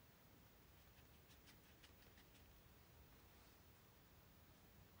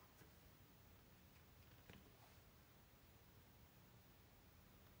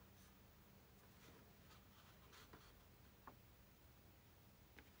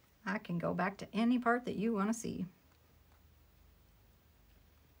 I can go back to any part that you want to see.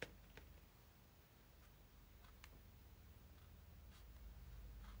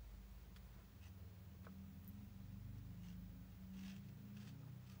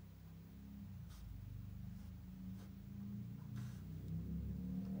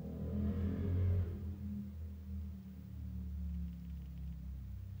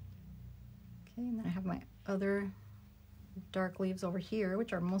 Okay, and then I have my other dark leaves over here,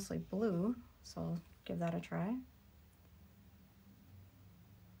 which are mostly blue, so I'll give that a try.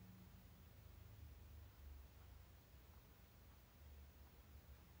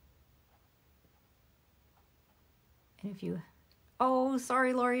 And if you, oh,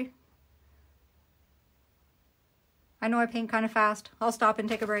 sorry, Lori. I know I paint kind of fast. I'll stop and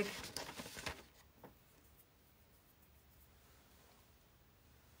take a break.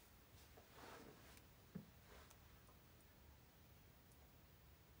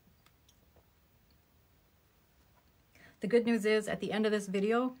 The good news is at the end of this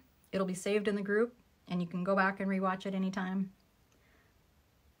video, it'll be saved in the group and you can go back and rewatch it anytime,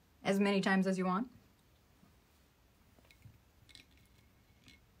 as many times as you want.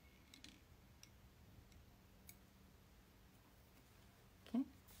 Okay,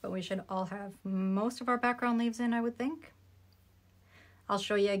 but we should all have most of our background leaves in, I would think. I'll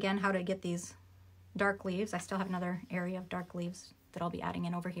show you again how to get these dark leaves. I still have another area of dark leaves that I'll be adding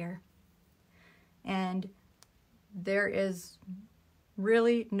in over here. And there is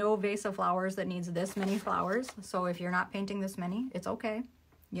really no vase of flowers that needs this many flowers. So if you're not painting this many, it's okay.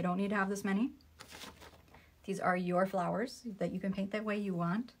 You don't need to have this many. These are your flowers that you can paint that way you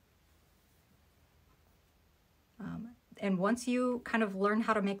want. And once you kind of learn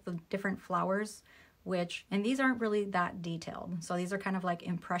how to make the different flowers, and these aren't really that detailed. So these are kind of like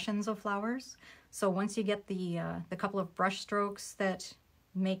impressions of flowers. So once you get the couple of brush strokes that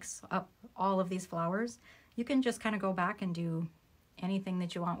makes up all of these flowers, you can just kind of go back and do anything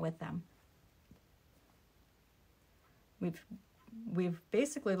that you want with them. We've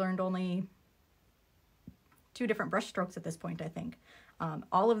basically learned only 2 different brush strokes at this point, I think.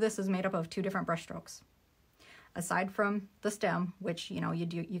 All of this is made up of 2 different brush strokes. Aside from the stem, which, you know,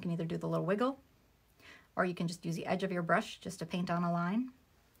 you can either do the little wiggle, or you can just use the edge of your brush just to paint on a line,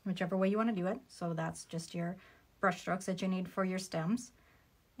 whichever way you want to do it. So that's just your brush strokes that you need for your stems.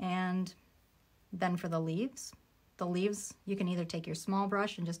 And then for the leaves, you can either take your small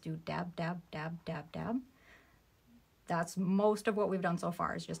brush and just do dab, dab, dab, dab, dab. That's most of what we've done so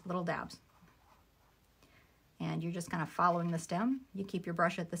far, is just little dabs. And you're just kind of following the stem. You keep your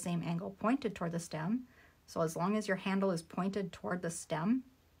brush at the same angle pointed toward the stem. So as long as your handle is pointed toward the stem,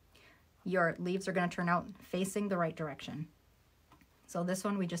 your leaves are going to turn out facing the right direction. So this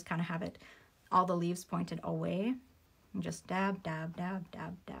one, we just kind of have it, all the leaves pointed away, and just dab, dab, dab,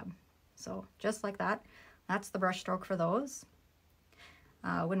 dab, dab. So just like that, that's the brush stroke for those.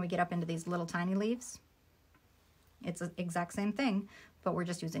 When we get up into these little tiny leaves, it's the exact same thing, but we're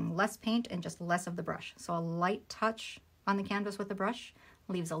just using less paint and just less of the brush. So a light touch on the canvas with the brush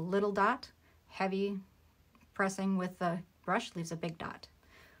leaves a little dot. Heavy pressing with the brush leaves a big dot.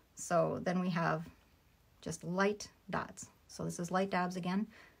 So then we have just light dots. So this is light dabs again,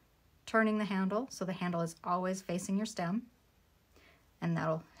 turning the handle so the handle is always facing your stem, and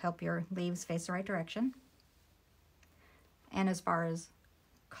that'll help your leaves face the right direction. And as far as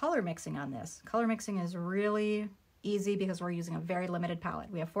color mixing on this, color mixing is really easy because we're using a very limited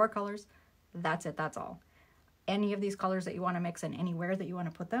palette. We have 4 colors, that's it, that's all. Any of these colors that you want to mix in anywhere that you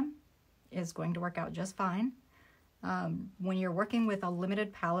want to put them is going to work out just fine. When you're working with a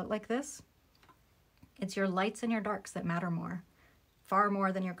limited palette like this, it's your lights and your darks that matter more, far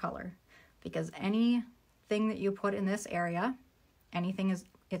more than your color, because anything that you put in this area,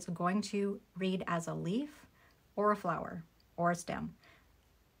 it's going to read as a leaf or a flower or a stem.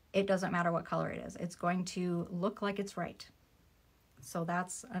 It doesn't matter what color it is. It's going to look like it's right. So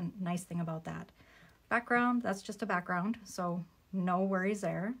that's a nice thing about that. Background, that's just a background, so no worries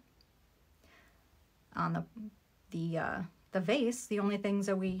there. On the vase, the only things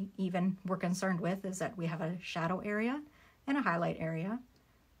that we even were concerned with is that we have a shadow area and a highlight area,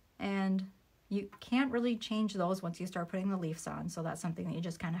 and you can't really change those once you start putting the leaves on. So that's something that you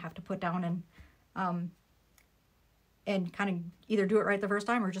just kind of have to put down and kind of either do it right the first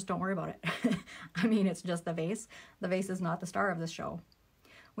time or just don't worry about it. I mean, it's just the vase. The vase is not the star of this show.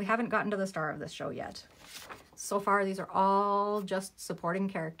 We haven't gotten to the star of this show yet. So far, these are all just supporting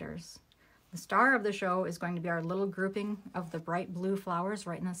characters. The star of the show is going to be our little grouping of the bright blue flowers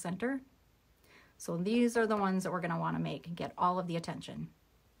right in the center. So these are the ones that we're going to want to make and get all of the attention.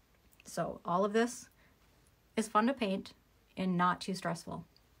 So all of this is fun to paint and not too stressful.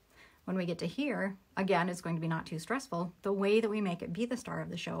 When we get to here, again, it's going to be not too stressful. The way that we make it be the star of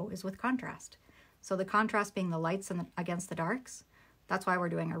the show is with contrast. So the contrast being the lights against the darks. That's why we're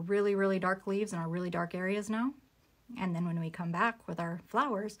doing our really, really dark leaves and our really dark areas now. And then when we come back with our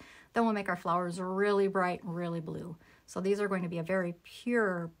flowers, then we'll make our flowers really bright, really blue. So these are going to be a very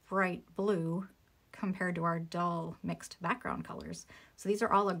pure, bright blue compared to our dull mixed background colors. So these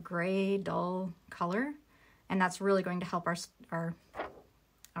are all a gray, dull color, and that's really going to help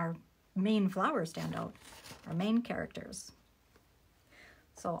our main flowers stand out, our main characters.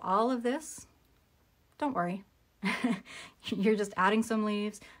 So all of this, don't worry. You're just adding some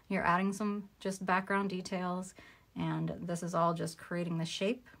leaves, you're adding some just background details, and this is all just creating the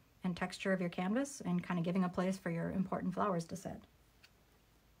shape and texture of your canvas and kind of giving a place for your important flowers to sit.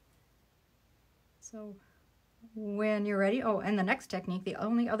 So when you're ready, oh, and the next technique, the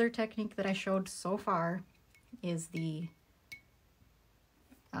only other technique that I showed so far is the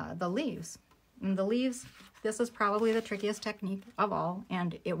leaves. And the leaves, this is probably the trickiest technique of all,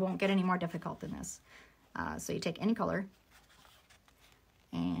 and it won't get any more difficult than this. So you take any color,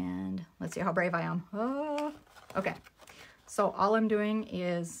 and let's see how brave I am. Oh, okay. So all I'm doing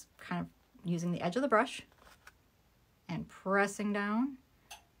is kind of using the edge of the brush and pressing down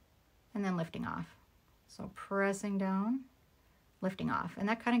and then lifting off. So pressing down, lifting off, and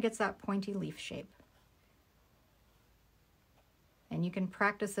that kind of gets that pointy leaf shape. And you can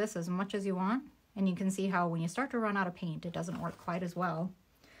practice this as much as you want, and you can see how when you start to run out of paint, it doesn't work quite as well.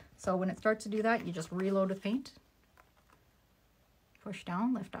 So when it starts to do that, you just reload with paint. Push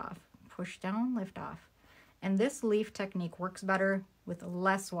down, lift off, push down, lift off. And this leaf technique works better with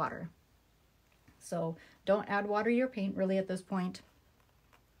less water. So don't add water to your paint really at this point.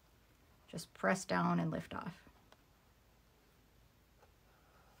 Just press down and lift off.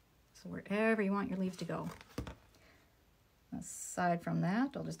 So wherever you want your leaves to go. Aside from that,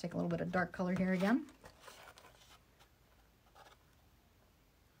 I'll just take a little bit of dark color here again.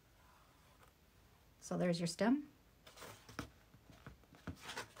 So there's your stem.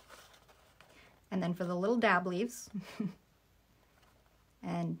 And then for the little dab leaves,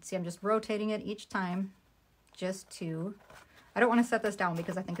 And see, I'm just rotating it each time just to, I don't want to set this down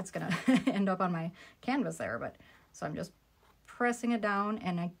because I think it's going to end up on my canvas there, but so I'm just pressing it down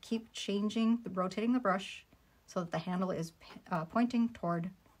and I keep changing, rotating the brush so that the handle is pointing toward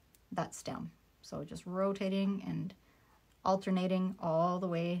that stem. So just rotating and alternating all the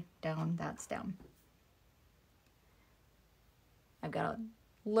way down that stem. I've got a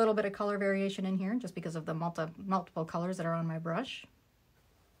little bit of color variation in here just because of the multiple colors that are on my brush.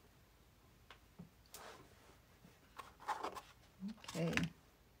 Okay.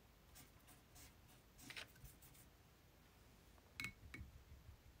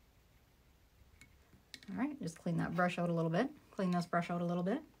 All right, just clean that brush out a little bit. Clean this brush out a little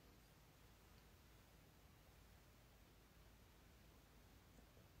bit.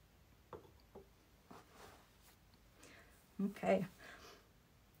 Okay.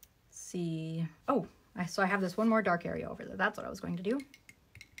 Let's see. Oh, so I have this one more dark area over there. That's what I was going to do.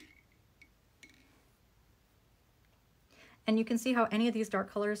 And you can see how any of these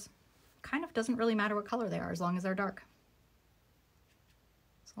dark colors kind of doesn't really matter what color they are as long as they're dark.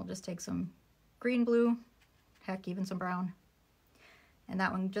 So I'll just take some green, blue, heck, even some brown. And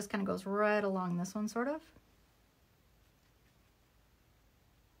that one just kind of goes right along this one, sort of.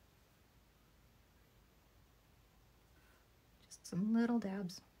 Just some little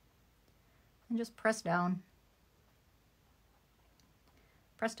dabs. And just press down.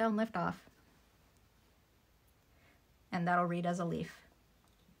 Press down, lift off. And that'll read as a leaf.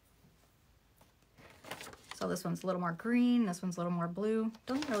 So this one's a little more green, this one's a little more blue.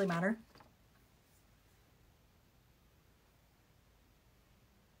 Doesn't really matter.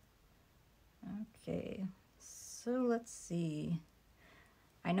 Okay, so let's see.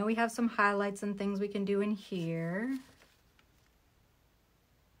 I know we have some highlights and things we can do in here.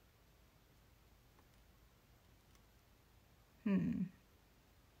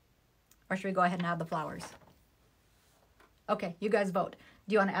 Or should we go ahead and add the flowers? Okay, you guys vote.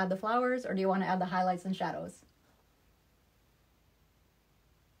 Do you want to add the flowers or do you want to add the highlights and shadows?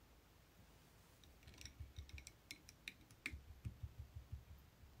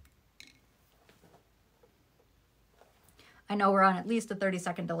 I know we're on at least a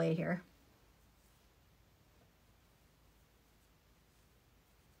 30-second delay here.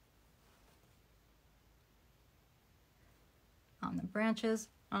 On the branches.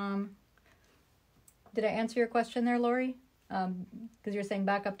 Did I answer your question there, Lori? Because you're saying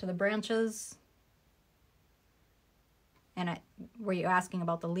back up to the branches. And were you asking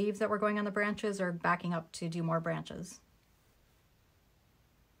about the leaves that were going on the branches or backing up to do more branches?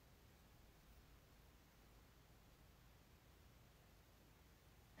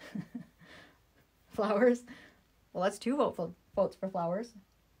 Flowers? Well, that's two votes for flowers.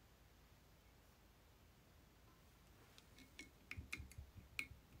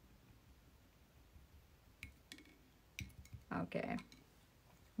 Okay.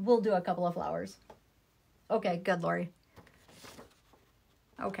 We'll do a couple of flowers. Okay, good, Lori.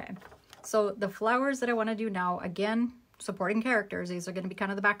 Okay. So the flowers that I want to do now, again, supporting characters, these are going to be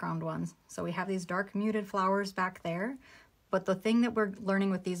kind of the background ones. So we have these dark muted flowers back there. But the thing that we're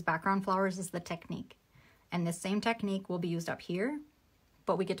learning with these background flowers is the technique. And this same technique will be used up here,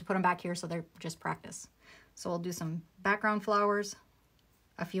 but we get to put them back here so they're just practice. So we'll do some background flowers,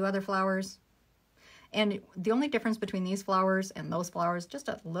 a few other flowers. And the only difference between these flowers and those flowers, just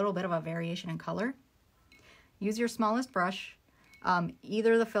a little bit of a variation in color. Use your smallest brush,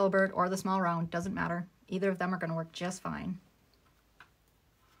 either the filbert or the small round, doesn't matter. Either of them are gonna work just fine.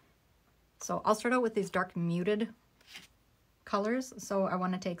 So I'll start out with these dark muted colors. So I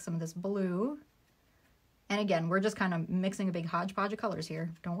wanna take some of this blue. And again, we're just kind of mixing a big hodgepodge of colors here.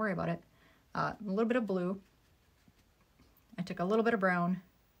 Don't worry about it. A little bit of blue. I took a little bit of brown.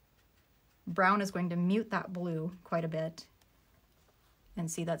 Brown is going to mute that blue quite a bit. And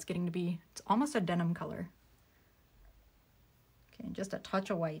see, that's getting to be, it's almost a denim color. Okay, just a touch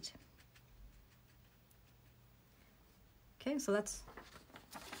of white. Okay, so that's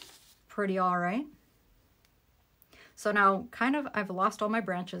pretty all right. So now kind of, I've lost all my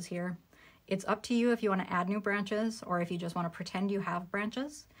branches here. It's up to you if you want to add new branches or if you just want to pretend you have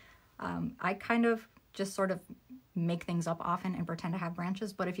branches. I kind of just sort of make things up often and pretend to have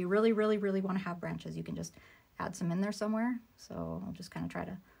branches, but if you really, really, really want to have branches, you can just add some in there somewhere. So I'll just kind of try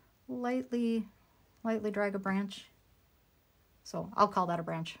to lightly drag a branch. So I'll call that a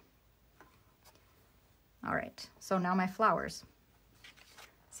branch. All right, so now my flowers.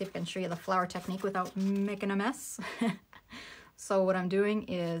 See if I can show you the flower technique without making a mess. So what I'm doing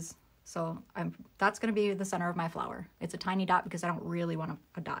is, that's gonna be the center of my flower. It's a tiny dot because I don't really want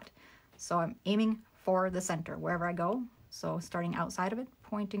a dot. So I'm aiming for the center wherever I go. So starting outside of it,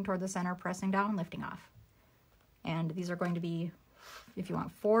 pointing toward the center, pressing down, lifting off. And these are going to be, if you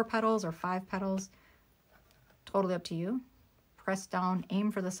want 4 petals or 5 petals, totally up to you. Press down,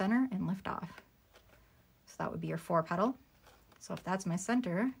 aim for the center, and lift off. So that would be your 4 petal. So if that's my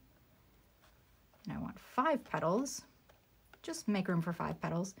center, and I want 5 petals, just make room for 5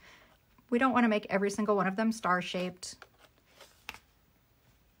 petals. We don't want to make every single one of them star-shaped.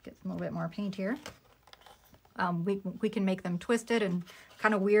 Get a little bit more paint here. We can make them twisted and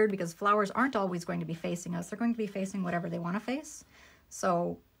kind of weird because flowers aren't always going to be facing us. They're going to be facing whatever they want to face.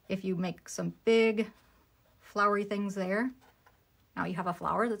 So if you make some big flowery things there, now you have a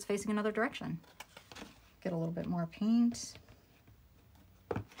flower that's facing another direction. Get a little bit more paint.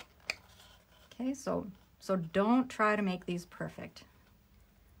 Okay, so don't try to make these perfect.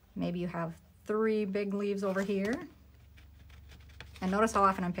 Maybe you have 3 big leaves over here. And notice how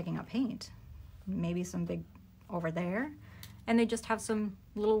often I'm picking up paint. Maybe some big over there. And they just have some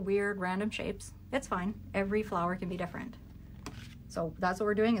little weird random shapes. It's fine. Every flower can be different. So that's what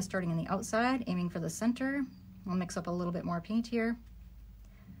we're doing, is starting on the outside, aiming for the center. I'll mix up a little bit more paint here.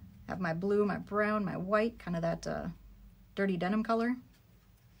 Have my blue, my brown, my white, kind of that dirty denim color.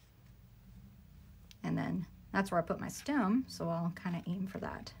 And then that's where I put my stem, so I'll kind of aim for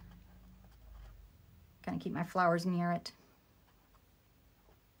that. Kind of keep my flowers near it.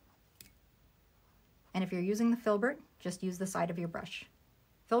 And if you're using the filbert, just use the side of your brush.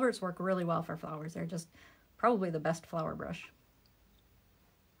 Filberts work really well for flowers. They're just probably the best flower brush.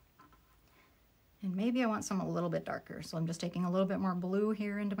 And maybe I want some a little bit darker, so I'm just taking a little bit more blue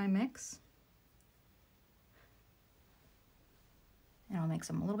here into my mix. And I'll make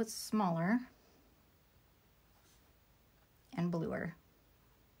some a little bit smaller and bluer.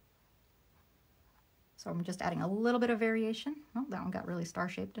 So I'm just adding a little bit of variation. Oh, that one got really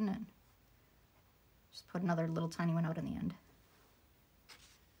star-shaped, didn't it? Just put another little tiny one out in the end.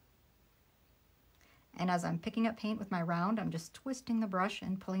 And as I'm picking up paint with my round, I'm just twisting the brush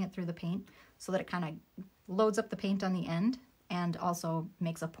and pulling it through the paint so that it kind of loads up the paint on the end and also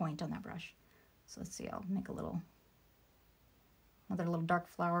makes a point on that brush. So let's see, I'll make another little dark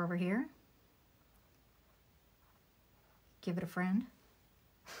flower over here. Give it a friend.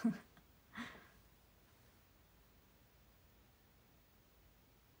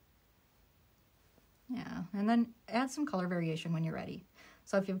 Yeah, and then add some color variation when you're ready.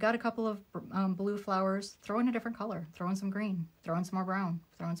 So if you've got a couple of blue flowers, throw in a different color. Throw in some green, throw in some more brown,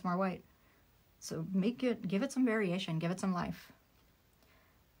 throw in some more white. So give it some variation, give it some life.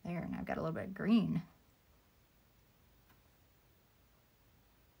 There, and I've got a little bit of green.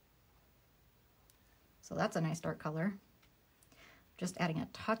 So that's a nice dark color. Just adding a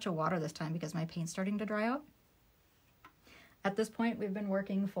touch of water this time because my paint's starting to dry out. At this point, we've been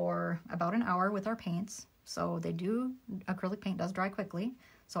working for about an hour with our paints. So acrylic paint does dry quickly.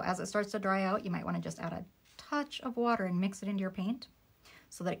 So as it starts to dry out, you might want to just add a touch of water and mix it into your paint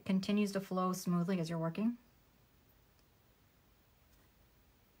so that it continues to flow smoothly as you're working.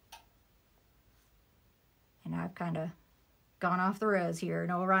 And I've kind of gone off the res here.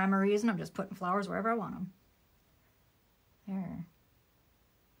 No rhyme or reason. I'm just putting flowers wherever I want them. There.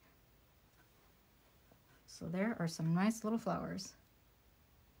 So there are some nice little flowers.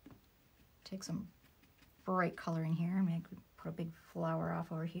 Take some bright color in here. Put a big flower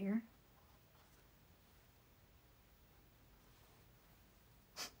off over here.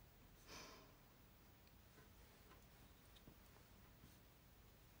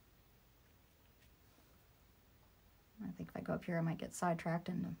 I think if I go up here, I might get sidetracked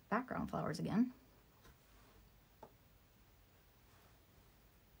into background flowers again.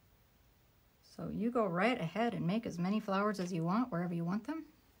 So you go right ahead and make as many flowers as you want, wherever you want them.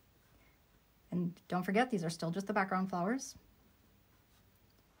 And don't forget, these are still just the background flowers.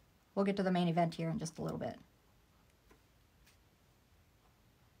 We'll get to the main event here in just a little bit.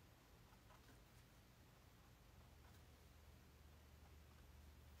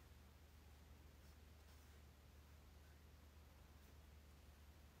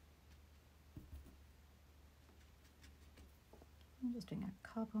 I'm just doing a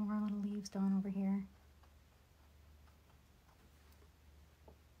couple more little leaves down over here.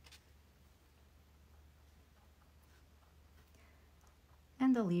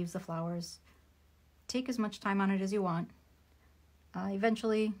 And the leaves, the flowers, take as much time on it as you want.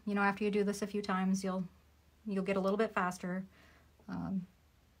 Eventually, you know, after you do this a few times, you'll get a little bit faster, and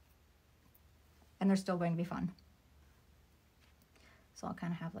they're still going to be fun. So I'll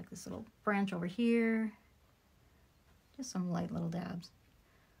kind of have like this little branch over here. Just some light little dabs.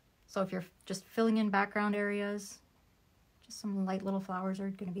 So if you're just filling in background areas, just some light little flowers are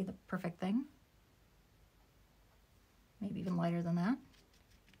going to be the perfect thing. maybe even lighter than that.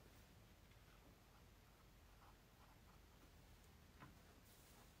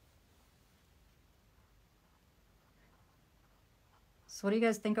 So what do you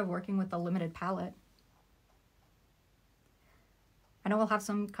guys think of working with the limited palette? I know we'll have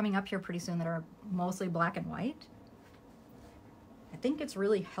some coming up here pretty soon that are mostly black and white. I think it's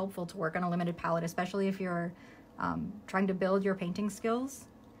really helpful to work on a limited palette, especially if you're trying to build your painting skills.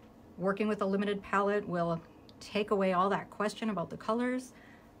 Working with a limited palette will take away all that question about the colors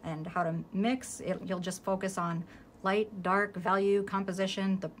and how to mix. You'll just focus on light, dark, value,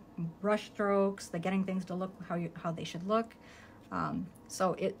 composition, the brush strokes, the getting things to look how they should look.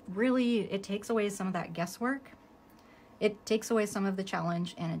 So it takes away some of that guesswork. It takes away some of the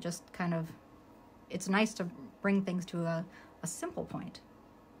challenge, and it just kind of, it's nice to bring things to a simple point,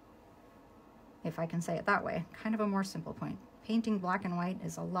 if I can say it that way, kind of a more simple point. Painting black and white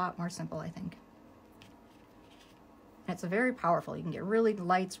is a lot more simple, I think. It's very powerful. You can get really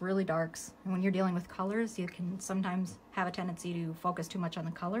lights, really darks. And when you're dealing with colors, you can sometimes have a tendency to focus too much on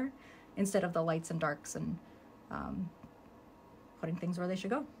the color instead of the lights and darks and putting things where they should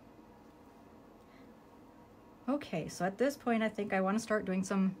go. Okay, so at this point, I think I want to start doing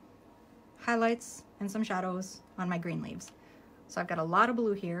some highlights and some shadows on my green leaves. So I've got a lot of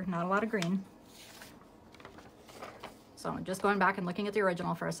blue here, not a lot of green. So I'm just going back and looking at the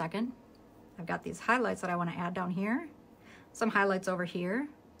original for a second. I've got these highlights that I want to add down here, some highlights over here.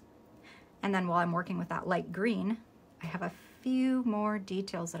 And then while I'm working with that light green, I have a few more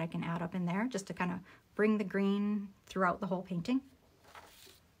details that I can add up in there just to kind of bring the green throughout the whole painting.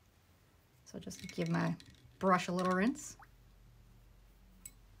 So just give my brush a little rinse.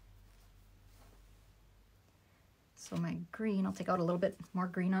 So my green, I'll take out a little bit more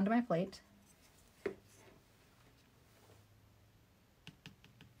green onto my plate.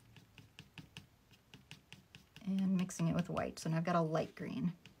 And mixing it with white. So now I've got a light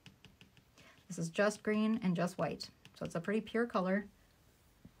green. This is just green and just white. So it's a pretty pure color,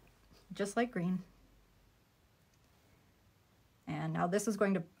 just like green. And now this is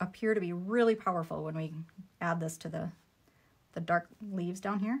going to appear to be really powerful when we add this to the dark leaves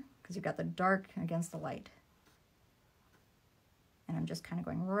down here, because you've got the dark against the light. And I'm just kind of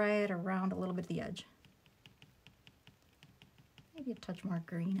going right around a little bit of the edge. Maybe a touch more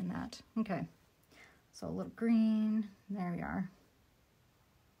green in that. Okay, so a little green, there we are.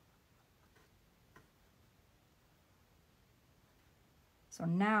 So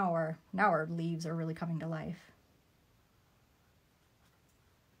now our leaves are really coming to life.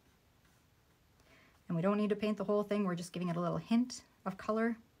 And we don't need to paint the whole thing, we're just giving it a little hint of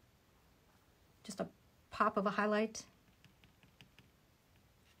color. Just a pop of a highlight.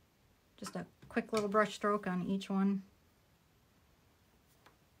 Just a quick little brush stroke on each one.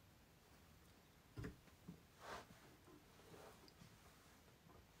 A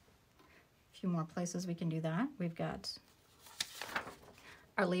few more places we can do that. We've got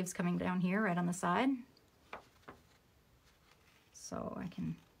our leaves coming down here right on the side. So I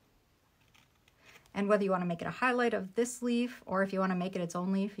can, and whether you want to make it a highlight of this leaf or if you want to make it its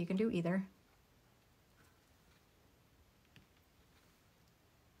own leaf, you can do either.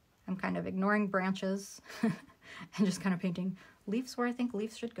 I'm kind of ignoring branches and just kind of painting leaves where I think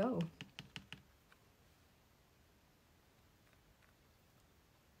leaves should go.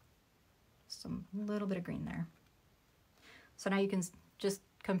 Some little bit of green there. So now you can just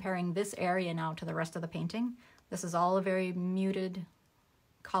comparing this area now to the rest of the painting. This is all a very muted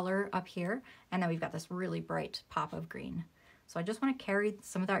color up here, and then we've got this really bright pop of green. So I just want to carry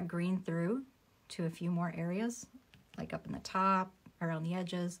some of that green through to a few more areas, like up in the top, around the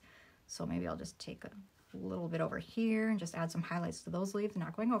edges. So maybe I'll just take a little bit over here and just add some highlights to those leaves,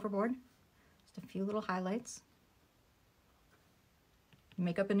 not going overboard. Just a few little highlights.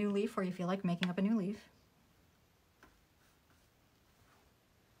 Make up a new leaf where you feel like making up a new leaf.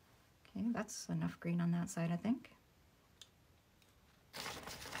 Okay, that's enough green on that side, I think.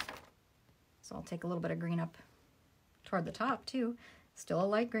 So I'll take a little bit of green up toward the top too. Still a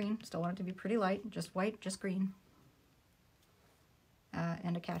light green, still want it to be pretty light, just white, just green.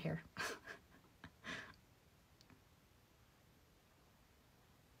 And a cat hair.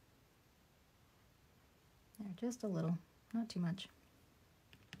 There, just a little, not too much.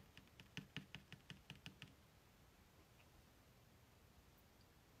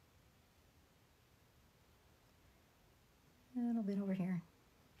 A little bit over here.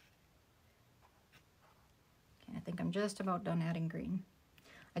 Okay, I think I'm just about done adding green.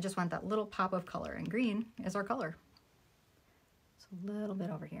 I just want that little pop of color, and green is our color. So a little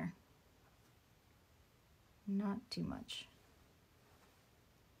bit over here. Not too much.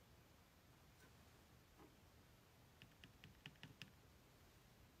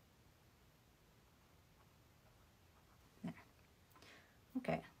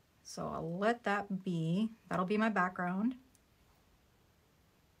 Okay, so I'll let that be. That'll be my background.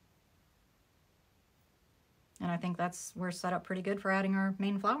 And I think we're set up pretty good for adding our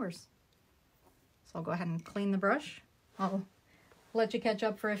main flowers. So I'll go ahead and clean the brush. I'll let you catch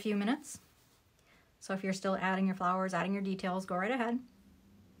up for a few minutes. So if you're still adding your flowers, adding your details, go right ahead.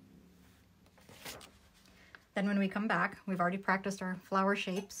 Then when we come back, we've already practiced our flower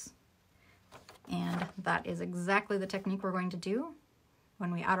shapes. And that is exactly the technique we're going to do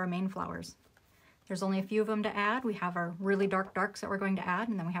when we add our main flowers. There's only a few of them to add. We have our really dark darks that we're going to add,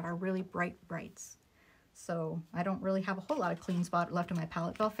 and then we have our really bright brights. So I don't really have a whole lot of clean spot left in my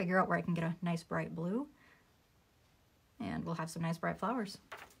palette, but I'll figure out where I can get a nice bright blue. And we'll have some nice bright flowers.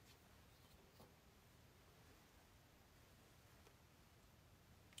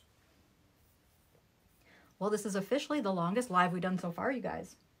 Well, this is officially the longest live we've done so far, you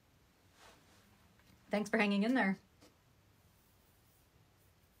guys. Thanks for hanging in there.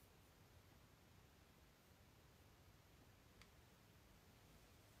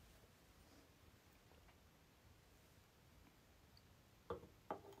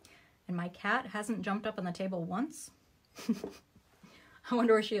 And my cat hasn't jumped up on the table once. I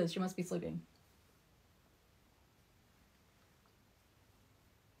wonder where she is. She must be sleeping.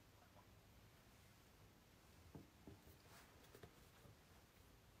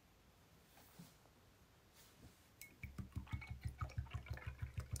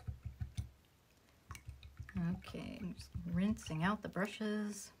 Okay, I'm just rinsing out the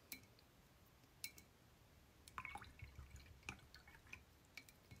brushes.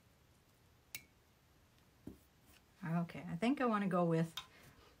 Okay, I think I want to go with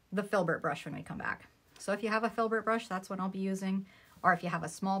the filbert brush when we come back. So if you have a filbert brush, that's what I'll be using. Or if you have a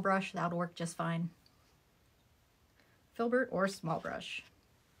small brush, that'll work just fine. Filbert or small brush.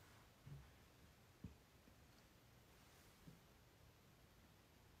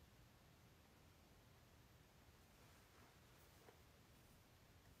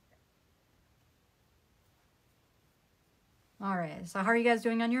 All right, so how are you guys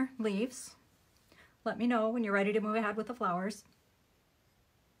doing on your leaves? Let me know when you're ready to move ahead with the flowers.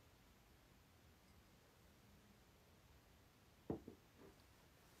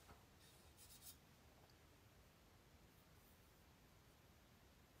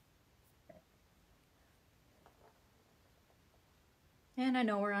 And I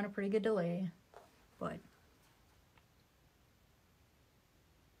know we're on a pretty good delay, but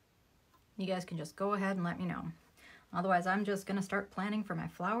you guys can just go ahead and let me know. Otherwise, I'm just gonna start planning for my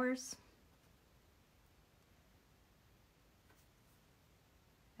flowers.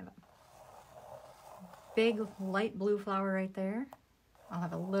 I have a big light blue flower right there. I'll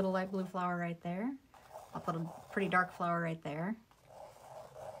have a little light blue flower right there. I'll put a pretty dark flower right there.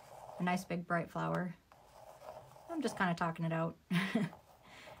 A nice big bright flower. I'm just kind of talking it out.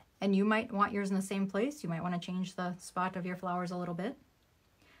 And you might want yours in the same place. You might want to change the spot of your flowers a little bit.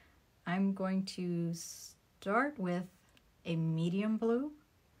 I'm going to start with a medium blue,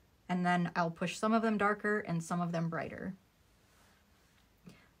 and then I'll push some of them darker and some of them brighter.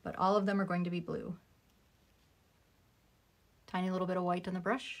 But all of them are going to be blue. Tiny little bit of white on the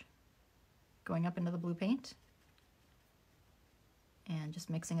brush, going up into the blue paint. And just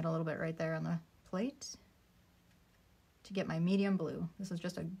mixing it a little bit right there on the plate to get my medium blue. This is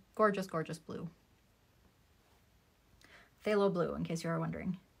just a gorgeous, gorgeous blue. Phthalo blue, in case you are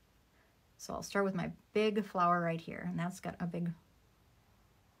wondering. So I'll start with my big flower right here, and that's got a big...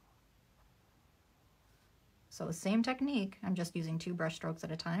 So the same technique, I'm just using 2 brush strokes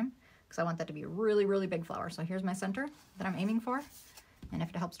at a time because I want that to be a really, really big flower. So here's my center that I'm aiming for. And if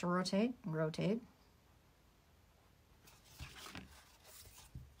it helps to rotate, rotate.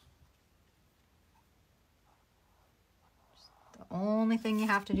 The only thing you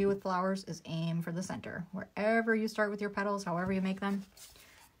have to do with flowers is aim for the center. Wherever you start with your petals, however you make them,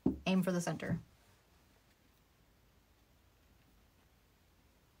 aim for the center.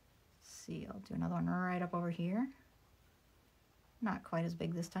 Let's see, I'll do another one right up over here. Not quite as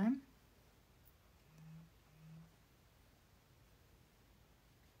big this time.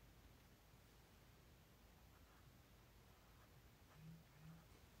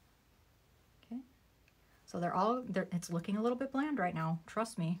 So it's looking a little bit bland right now.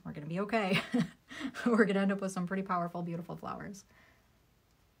 Trust me, we're gonna be okay. We're gonna end up with some pretty powerful, beautiful flowers.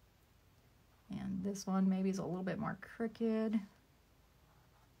 And this one maybe is a little bit more crooked.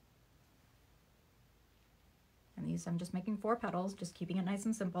 And these I'm just making 4 petals, just keeping it nice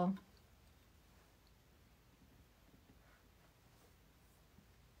and simple.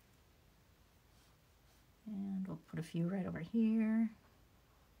 And we'll put a few right over here.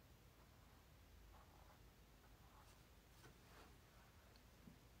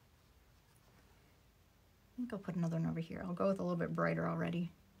 think I'll put another one over here. I'll go with a little bit brighter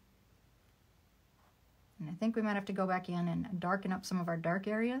already. And I think we might have to go back in and darken up some of our dark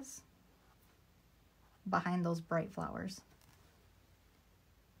areas behind those bright flowers.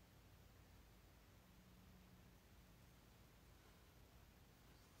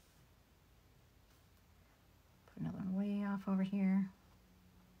 Put another one way off over here.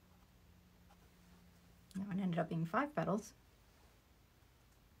 That one ended up being 5 petals.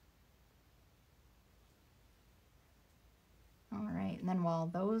 All right, and then while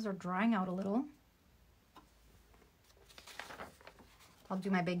those are drying out a little, I'll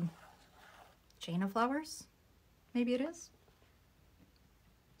do my big chain of flowers, maybe it is.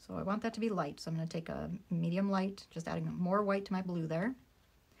 So I want that to be light, so I'm going to take a medium light, just adding more white to my blue there,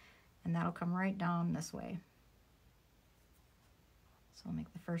 and that'll come right down this way. So I'll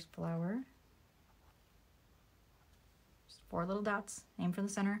make the first flower. Just 4 little dots, aim for the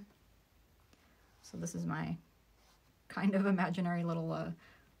center. So this is my kind of imaginary little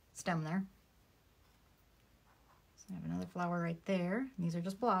stem there. I have another flower right there. These are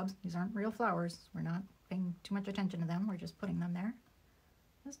just blobs. These aren't real flowers. We're not paying too much attention to them. We're just putting them there.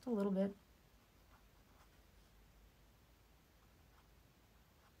 Just a little bit.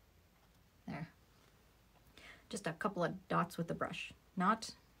 There. Just a couple of dots with the brush.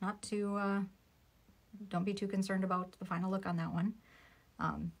 Not too, don't be too concerned about the final look on that one.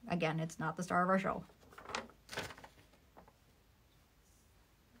 Again, it's not the star of our show.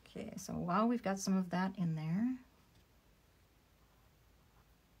 Okay, so while we've got some of that in there,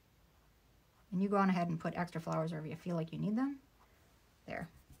 and you go on ahead and put extra flowers wherever you feel like you need them. There.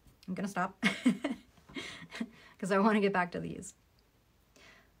 I'm going to stop because I want to get back to these.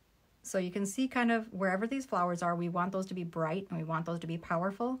 So you can see kind of wherever these flowers are, we want those to be bright and we want those to be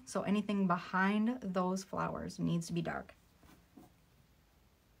powerful. So anything behind those flowers needs to be dark.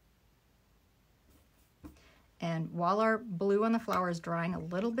 And while our blue on the flower is drying a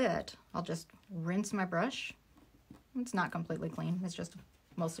little bit, I'll just rinse my brush. It's not completely clean. It's just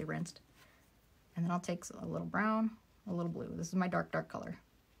mostly rinsed. And then I'll take a little brown, a little blue. This is my dark, dark color.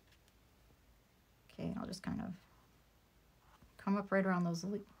 Okay, and I'll just kind of come up right around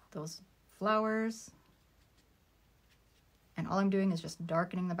those flowers. And all I'm doing is just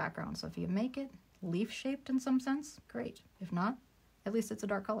darkening the background. So if you make it leaf-shaped in some sense, great. If not, at least it's a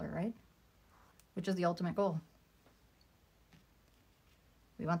dark color, right? Which is the ultimate goal.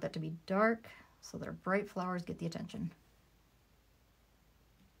 We want that to be dark so that our bright flowers get the attention.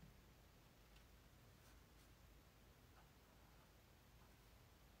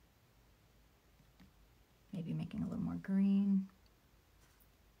 Maybe making a little more green.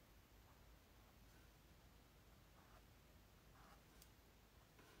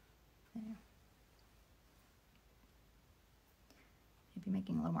 There. Maybe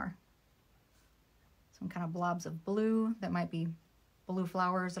making a little more, some kind of blobs of blue that might be blue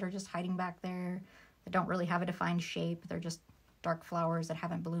flowers that are just hiding back there, that don't really have a defined shape. They're just dark flowers that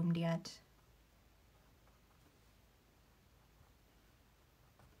haven't bloomed yet.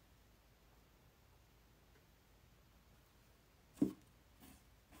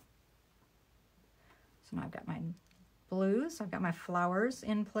 So now I've got my blues, I've got my flowers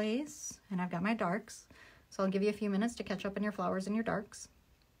in place, and I've got my darks. So I'll give you a few minutes to catch up on your flowers and your darks.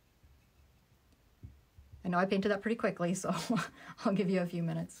 I know I painted that pretty quickly, so I'll give you a few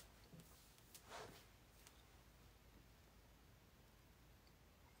minutes.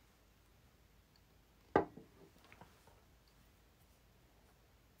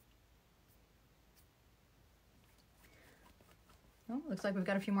 Oh, looks like we've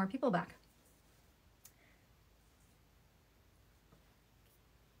got a few more people back.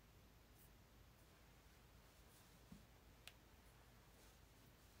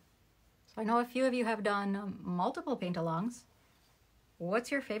 So I know a few of you have done multiple paint-alongs.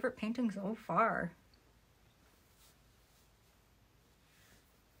 What's your favorite painting so far?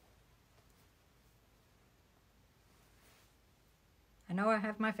 I know I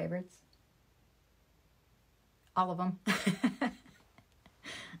have my favorites. All of them.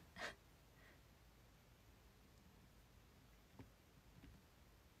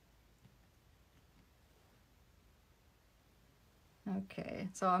 Okay,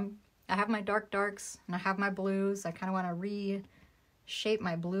 so I have my dark darks and I have my blues. I kind of want to reshape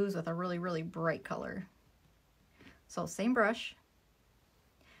my blues with a really, really bright color. So same brush.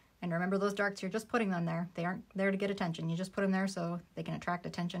 And remember those darks, you're just putting them there. They aren't there to get attention. You just put them there so they can attract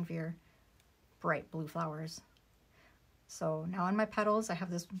attention for your bright blue flowers. So now on my petals, I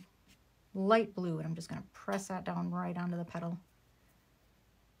have this light blue and I'm just going to press that down right onto the petal.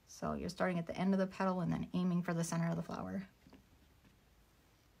 So you're starting at the end of the petal and then aiming for the center of the flower.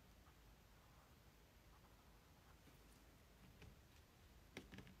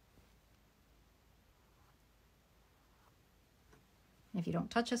 If you don't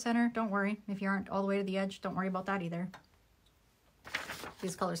touch the center, don't worry. If you aren't all the way to the edge, don't worry about that either.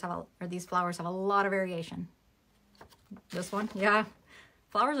 These colors have these flowers have a lot of variation. This one, yeah.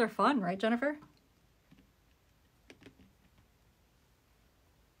 Flowers are fun, right, Jennifer?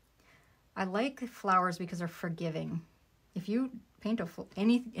 I like flowers because they're forgiving. If you paint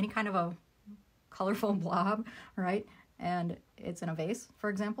any kind of a colorful blob, right, and it's in a vase, for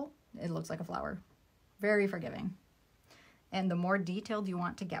example, it looks like a flower. Very forgiving. And the more detailed you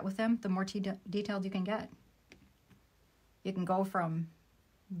want to get with them, the more detailed you can get. You can go from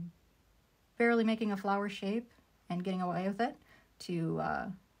barely making a flower shape and getting away with it to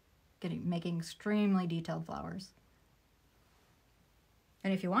making extremely detailed flowers.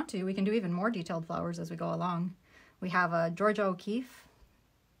 And if you want to, we can do even more detailed flowers as we go along. We have a Georgia O'Keeffe,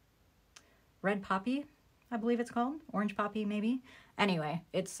 red poppy, I believe it's called, orange poppy maybe. Anyway,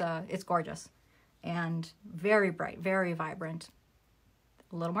 it's gorgeous and very bright, very vibrant.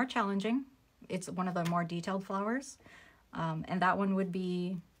 A little more challenging. It's one of the more detailed flowers, and that one would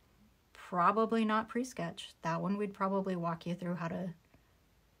be probably not pre-sketch. That one we'd probably walk you through how to.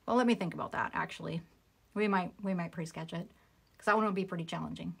 Well, let me think about that. Actually, we might pre-sketch it because that one would be pretty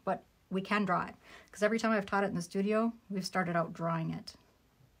challenging, but we can draw it because every time I've taught it in the studio, we've started out drawing it,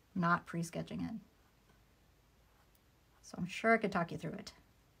 not pre-sketching it. So I'm sure I could talk you through it.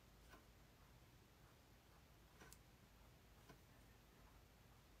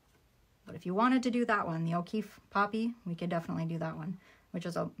 But if you wanted to do that one, the O'Keeffe Poppy, we could definitely do that one, which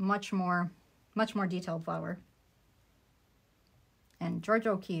is a much more detailed flower. And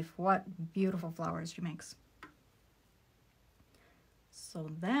Georgia O'Keeffe, what beautiful flowers she makes. So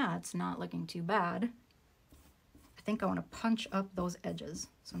that's not looking too bad. I think I want to punch up those edges.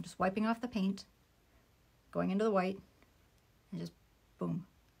 So I'm just wiping off the paint, going into the white, and just boom.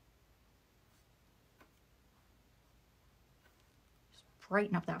 Just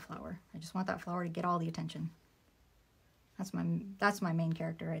brighten up that flower. I just want that flower to get all the attention. That's my main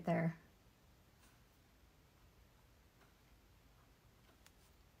character right there.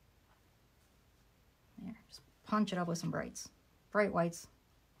 There, just punch it up with some brights. Bright whites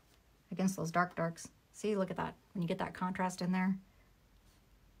against those dark darks. See, look at that. When you get that contrast in there.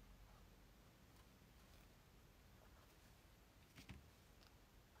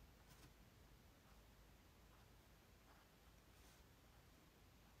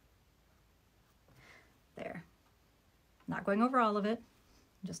 There. Not going over all of it.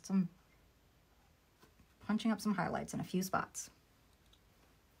 Just some punching up some highlights in a few spots.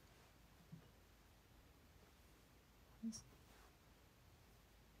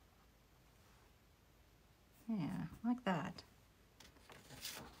 Yeah, like that.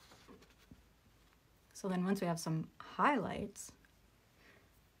 So then once we have some highlights,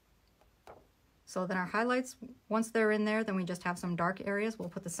 so then our highlights, once they're in there, then we just have some dark areas. We'll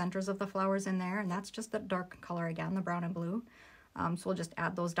put the centers of the flowers in there, and that's just the dark color again, the brown and blue. So we'll just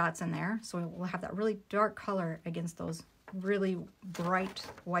add those dots in there. So we'll have that really dark color against those really bright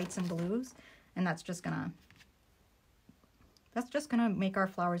whites and blues, and that's just gonna make our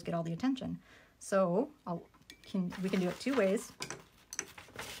flowers get all the attention. So we can do it two ways.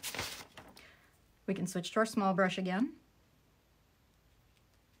 We can switch to our small brush again.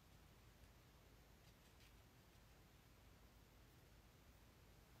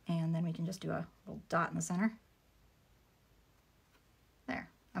 And then we can just do a little dot in the center. There,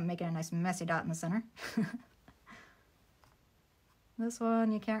 I'm making a nice messy dot in the center. This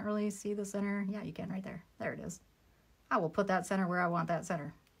one, you can't really see the center. Yeah, you can right there. There it is. I will put that center where I want that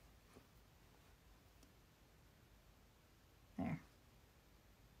center. There.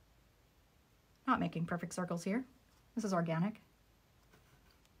 Not making perfect circles here. This is organic.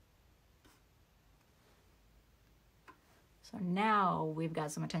 So now we've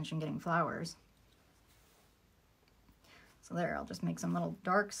got some attention getting flowers. So there, I'll just make some little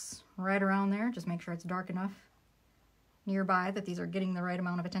darks right around there. Just make sure it's dark enough nearby that these are getting the right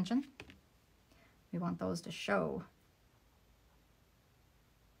amount of attention. We want those to show.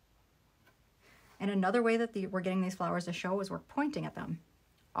 And another way that we're getting these flowers to show is we're pointing at them.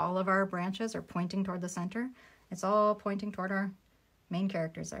 All of our branches are pointing toward the center. It's all pointing toward our main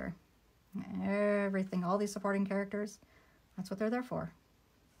characters there. Everything, all these supporting characters, that's what they're there for.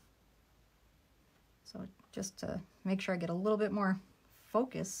 So just to make sure I get a little bit more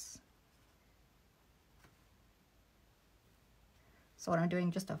focus. So what I'm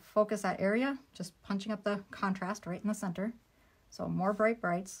doing, just to focus that area, just punching up the contrast right in the center. So more bright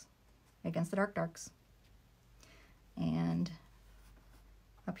brights against the dark darks. And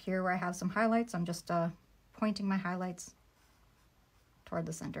up here where I have some highlights, I'm just pointing my highlights toward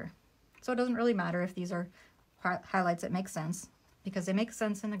the center. So it doesn't really matter if these are highlights that make sense. because they make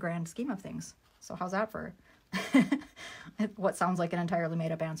sense in the grand scheme of things. So how's that for what sounds like an entirely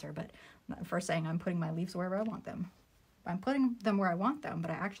made up answer, but for saying I'm putting my leaves wherever I want them. I'm putting them where I want them,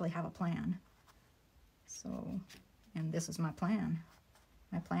 but I actually have a plan. So, and this is my plan.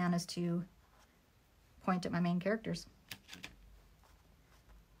 My plan is to point at my main characters.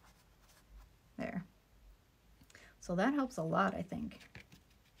 There. So that helps a lot, I think.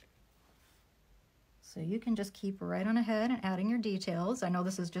 So you can just keep right on ahead and adding your details. I know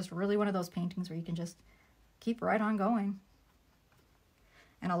this is just really one of those paintings where you can just keep right on going.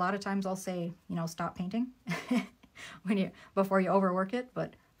 And a lot of times I'll say, you know, stop painting before you overwork it,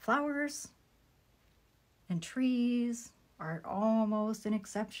 but flowers and trees are almost an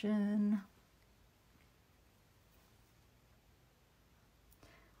exception.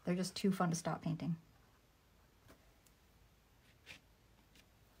 They're just too fun to stop painting.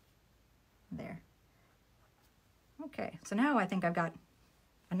 There. Okay, so now I think I've got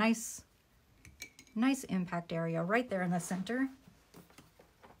a nice impact area right there in the center.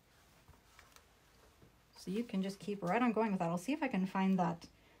 So you can just keep right on going with that. I'll see if I can find that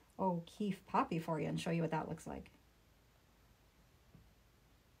O'Keefe poppy for you and show you what that looks like.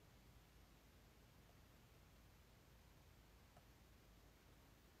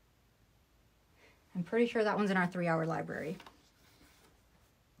 I'm pretty sure that one's in our 3-hour library.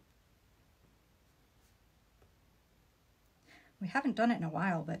 We haven't done it in a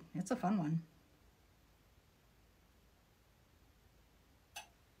while, but it's a fun one.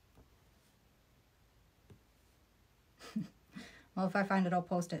 Well, if I find it, I'll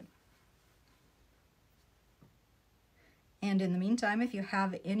post it. And in the meantime, if you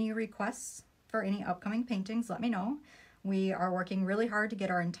have any requests for any upcoming paintings, let me know. We are working really hard to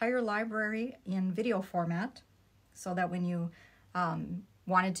get our entire library in video format so that when you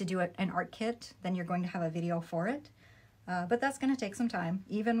wanted to do an art kit, then you're going to have a video for it. But that's going to take some time.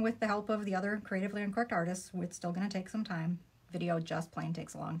 Even with the help of the other Creatively Uncorked artists, it's still going to take some time. Video just plain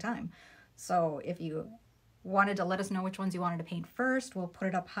takes a long time. So if you wanted to let us know which ones you wanted to paint first, we'll put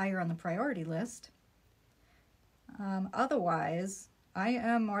it up higher on the priority list. Otherwise, I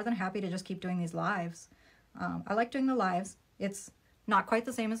am more than happy to just keep doing these lives. I like doing the lives. It's not quite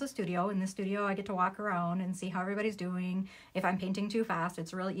the same as the studio. In the studio, I get to walk around and see how everybody's doing. If I'm painting too fast,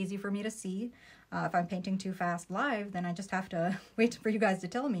 it's really easy for me to see. If I'm painting too fast live, then I just have to wait for you guys to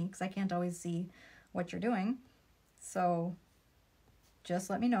tell me because I can't always see what you're doing. So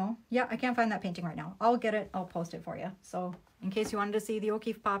just let me know. Yeah, I can't find that painting right now. I'll get it. I'll post it for you. So in case you wanted to see the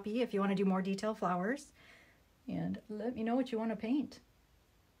O'Keefe poppy, if you want to do more detailed flowers, and let me know what you want to paint.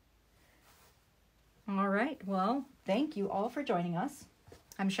 All right. Well, thank you all for joining us.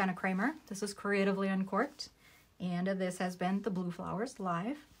 I'm Shanna Cramer. This is Creatively Uncorked, and this has been the Blue Flowers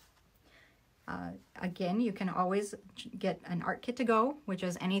Live. Again, you can always get an art kit to go, which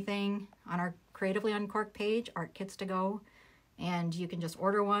is anything on our Creatively Uncorked page, art kits to go. And you can just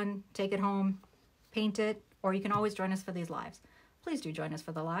order one, take it home, paint it, or you can always join us for these lives. Please do join us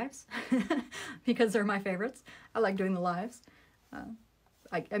for the lives because they're my favorites. I like doing the lives. I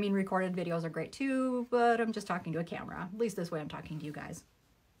mean, recorded videos are great too, but I'm just talking to a camera. At least this way I'm talking to you guys.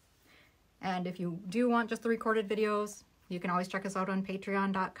 And if you do want just the recorded videos, you can always check us out on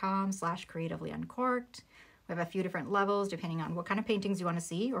patreon.com/creativelyuncorked. We have a few different levels depending on what kind of paintings you want to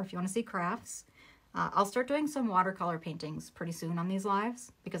see or if you want to see crafts. I'll start doing some watercolor paintings pretty soon on these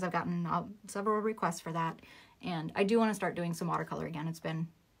lives because I've gotten several requests for that. And I do want to start doing some watercolor again. It's been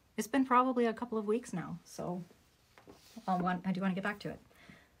probably a couple of weeks now, so I do want to get back to it.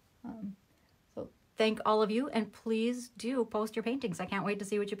 So thank all of you, and please do post your paintings. I can't wait to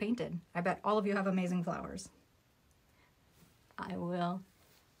see what you painted. I bet all of you have amazing flowers. I will.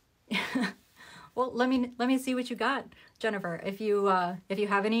 Well, let me see what you got, Jennifer. If you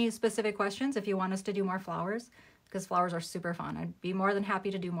have any specific questions, if you want us to do more flowers, because flowers are super fun, I'd be more than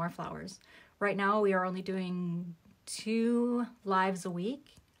happy to do more flowers. Right now, we are only doing 2 lives a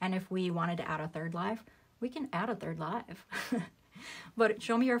week, and if we wanted to add a 3rd live, we can add a 3rd live. But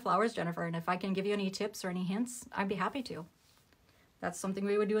show me your flowers, Jennifer, and if I can give you any tips or any hints, I'd be happy to. That's something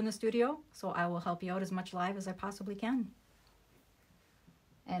we would do in the studio, so I will help you out as much live as I possibly can.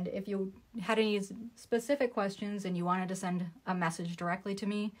 And if you had any specific questions and you wanted to send a message directly to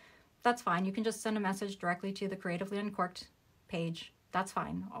me, that's fine. You can just send a message directly to the Creatively Uncorked page. That's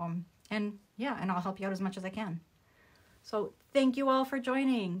fine. And I'll help you out as much as I can. So thank you all for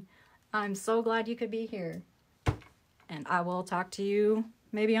joining. I'm so glad you could be here. And I will talk to you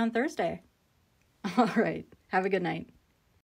maybe on Thursday. All right. Have a good night.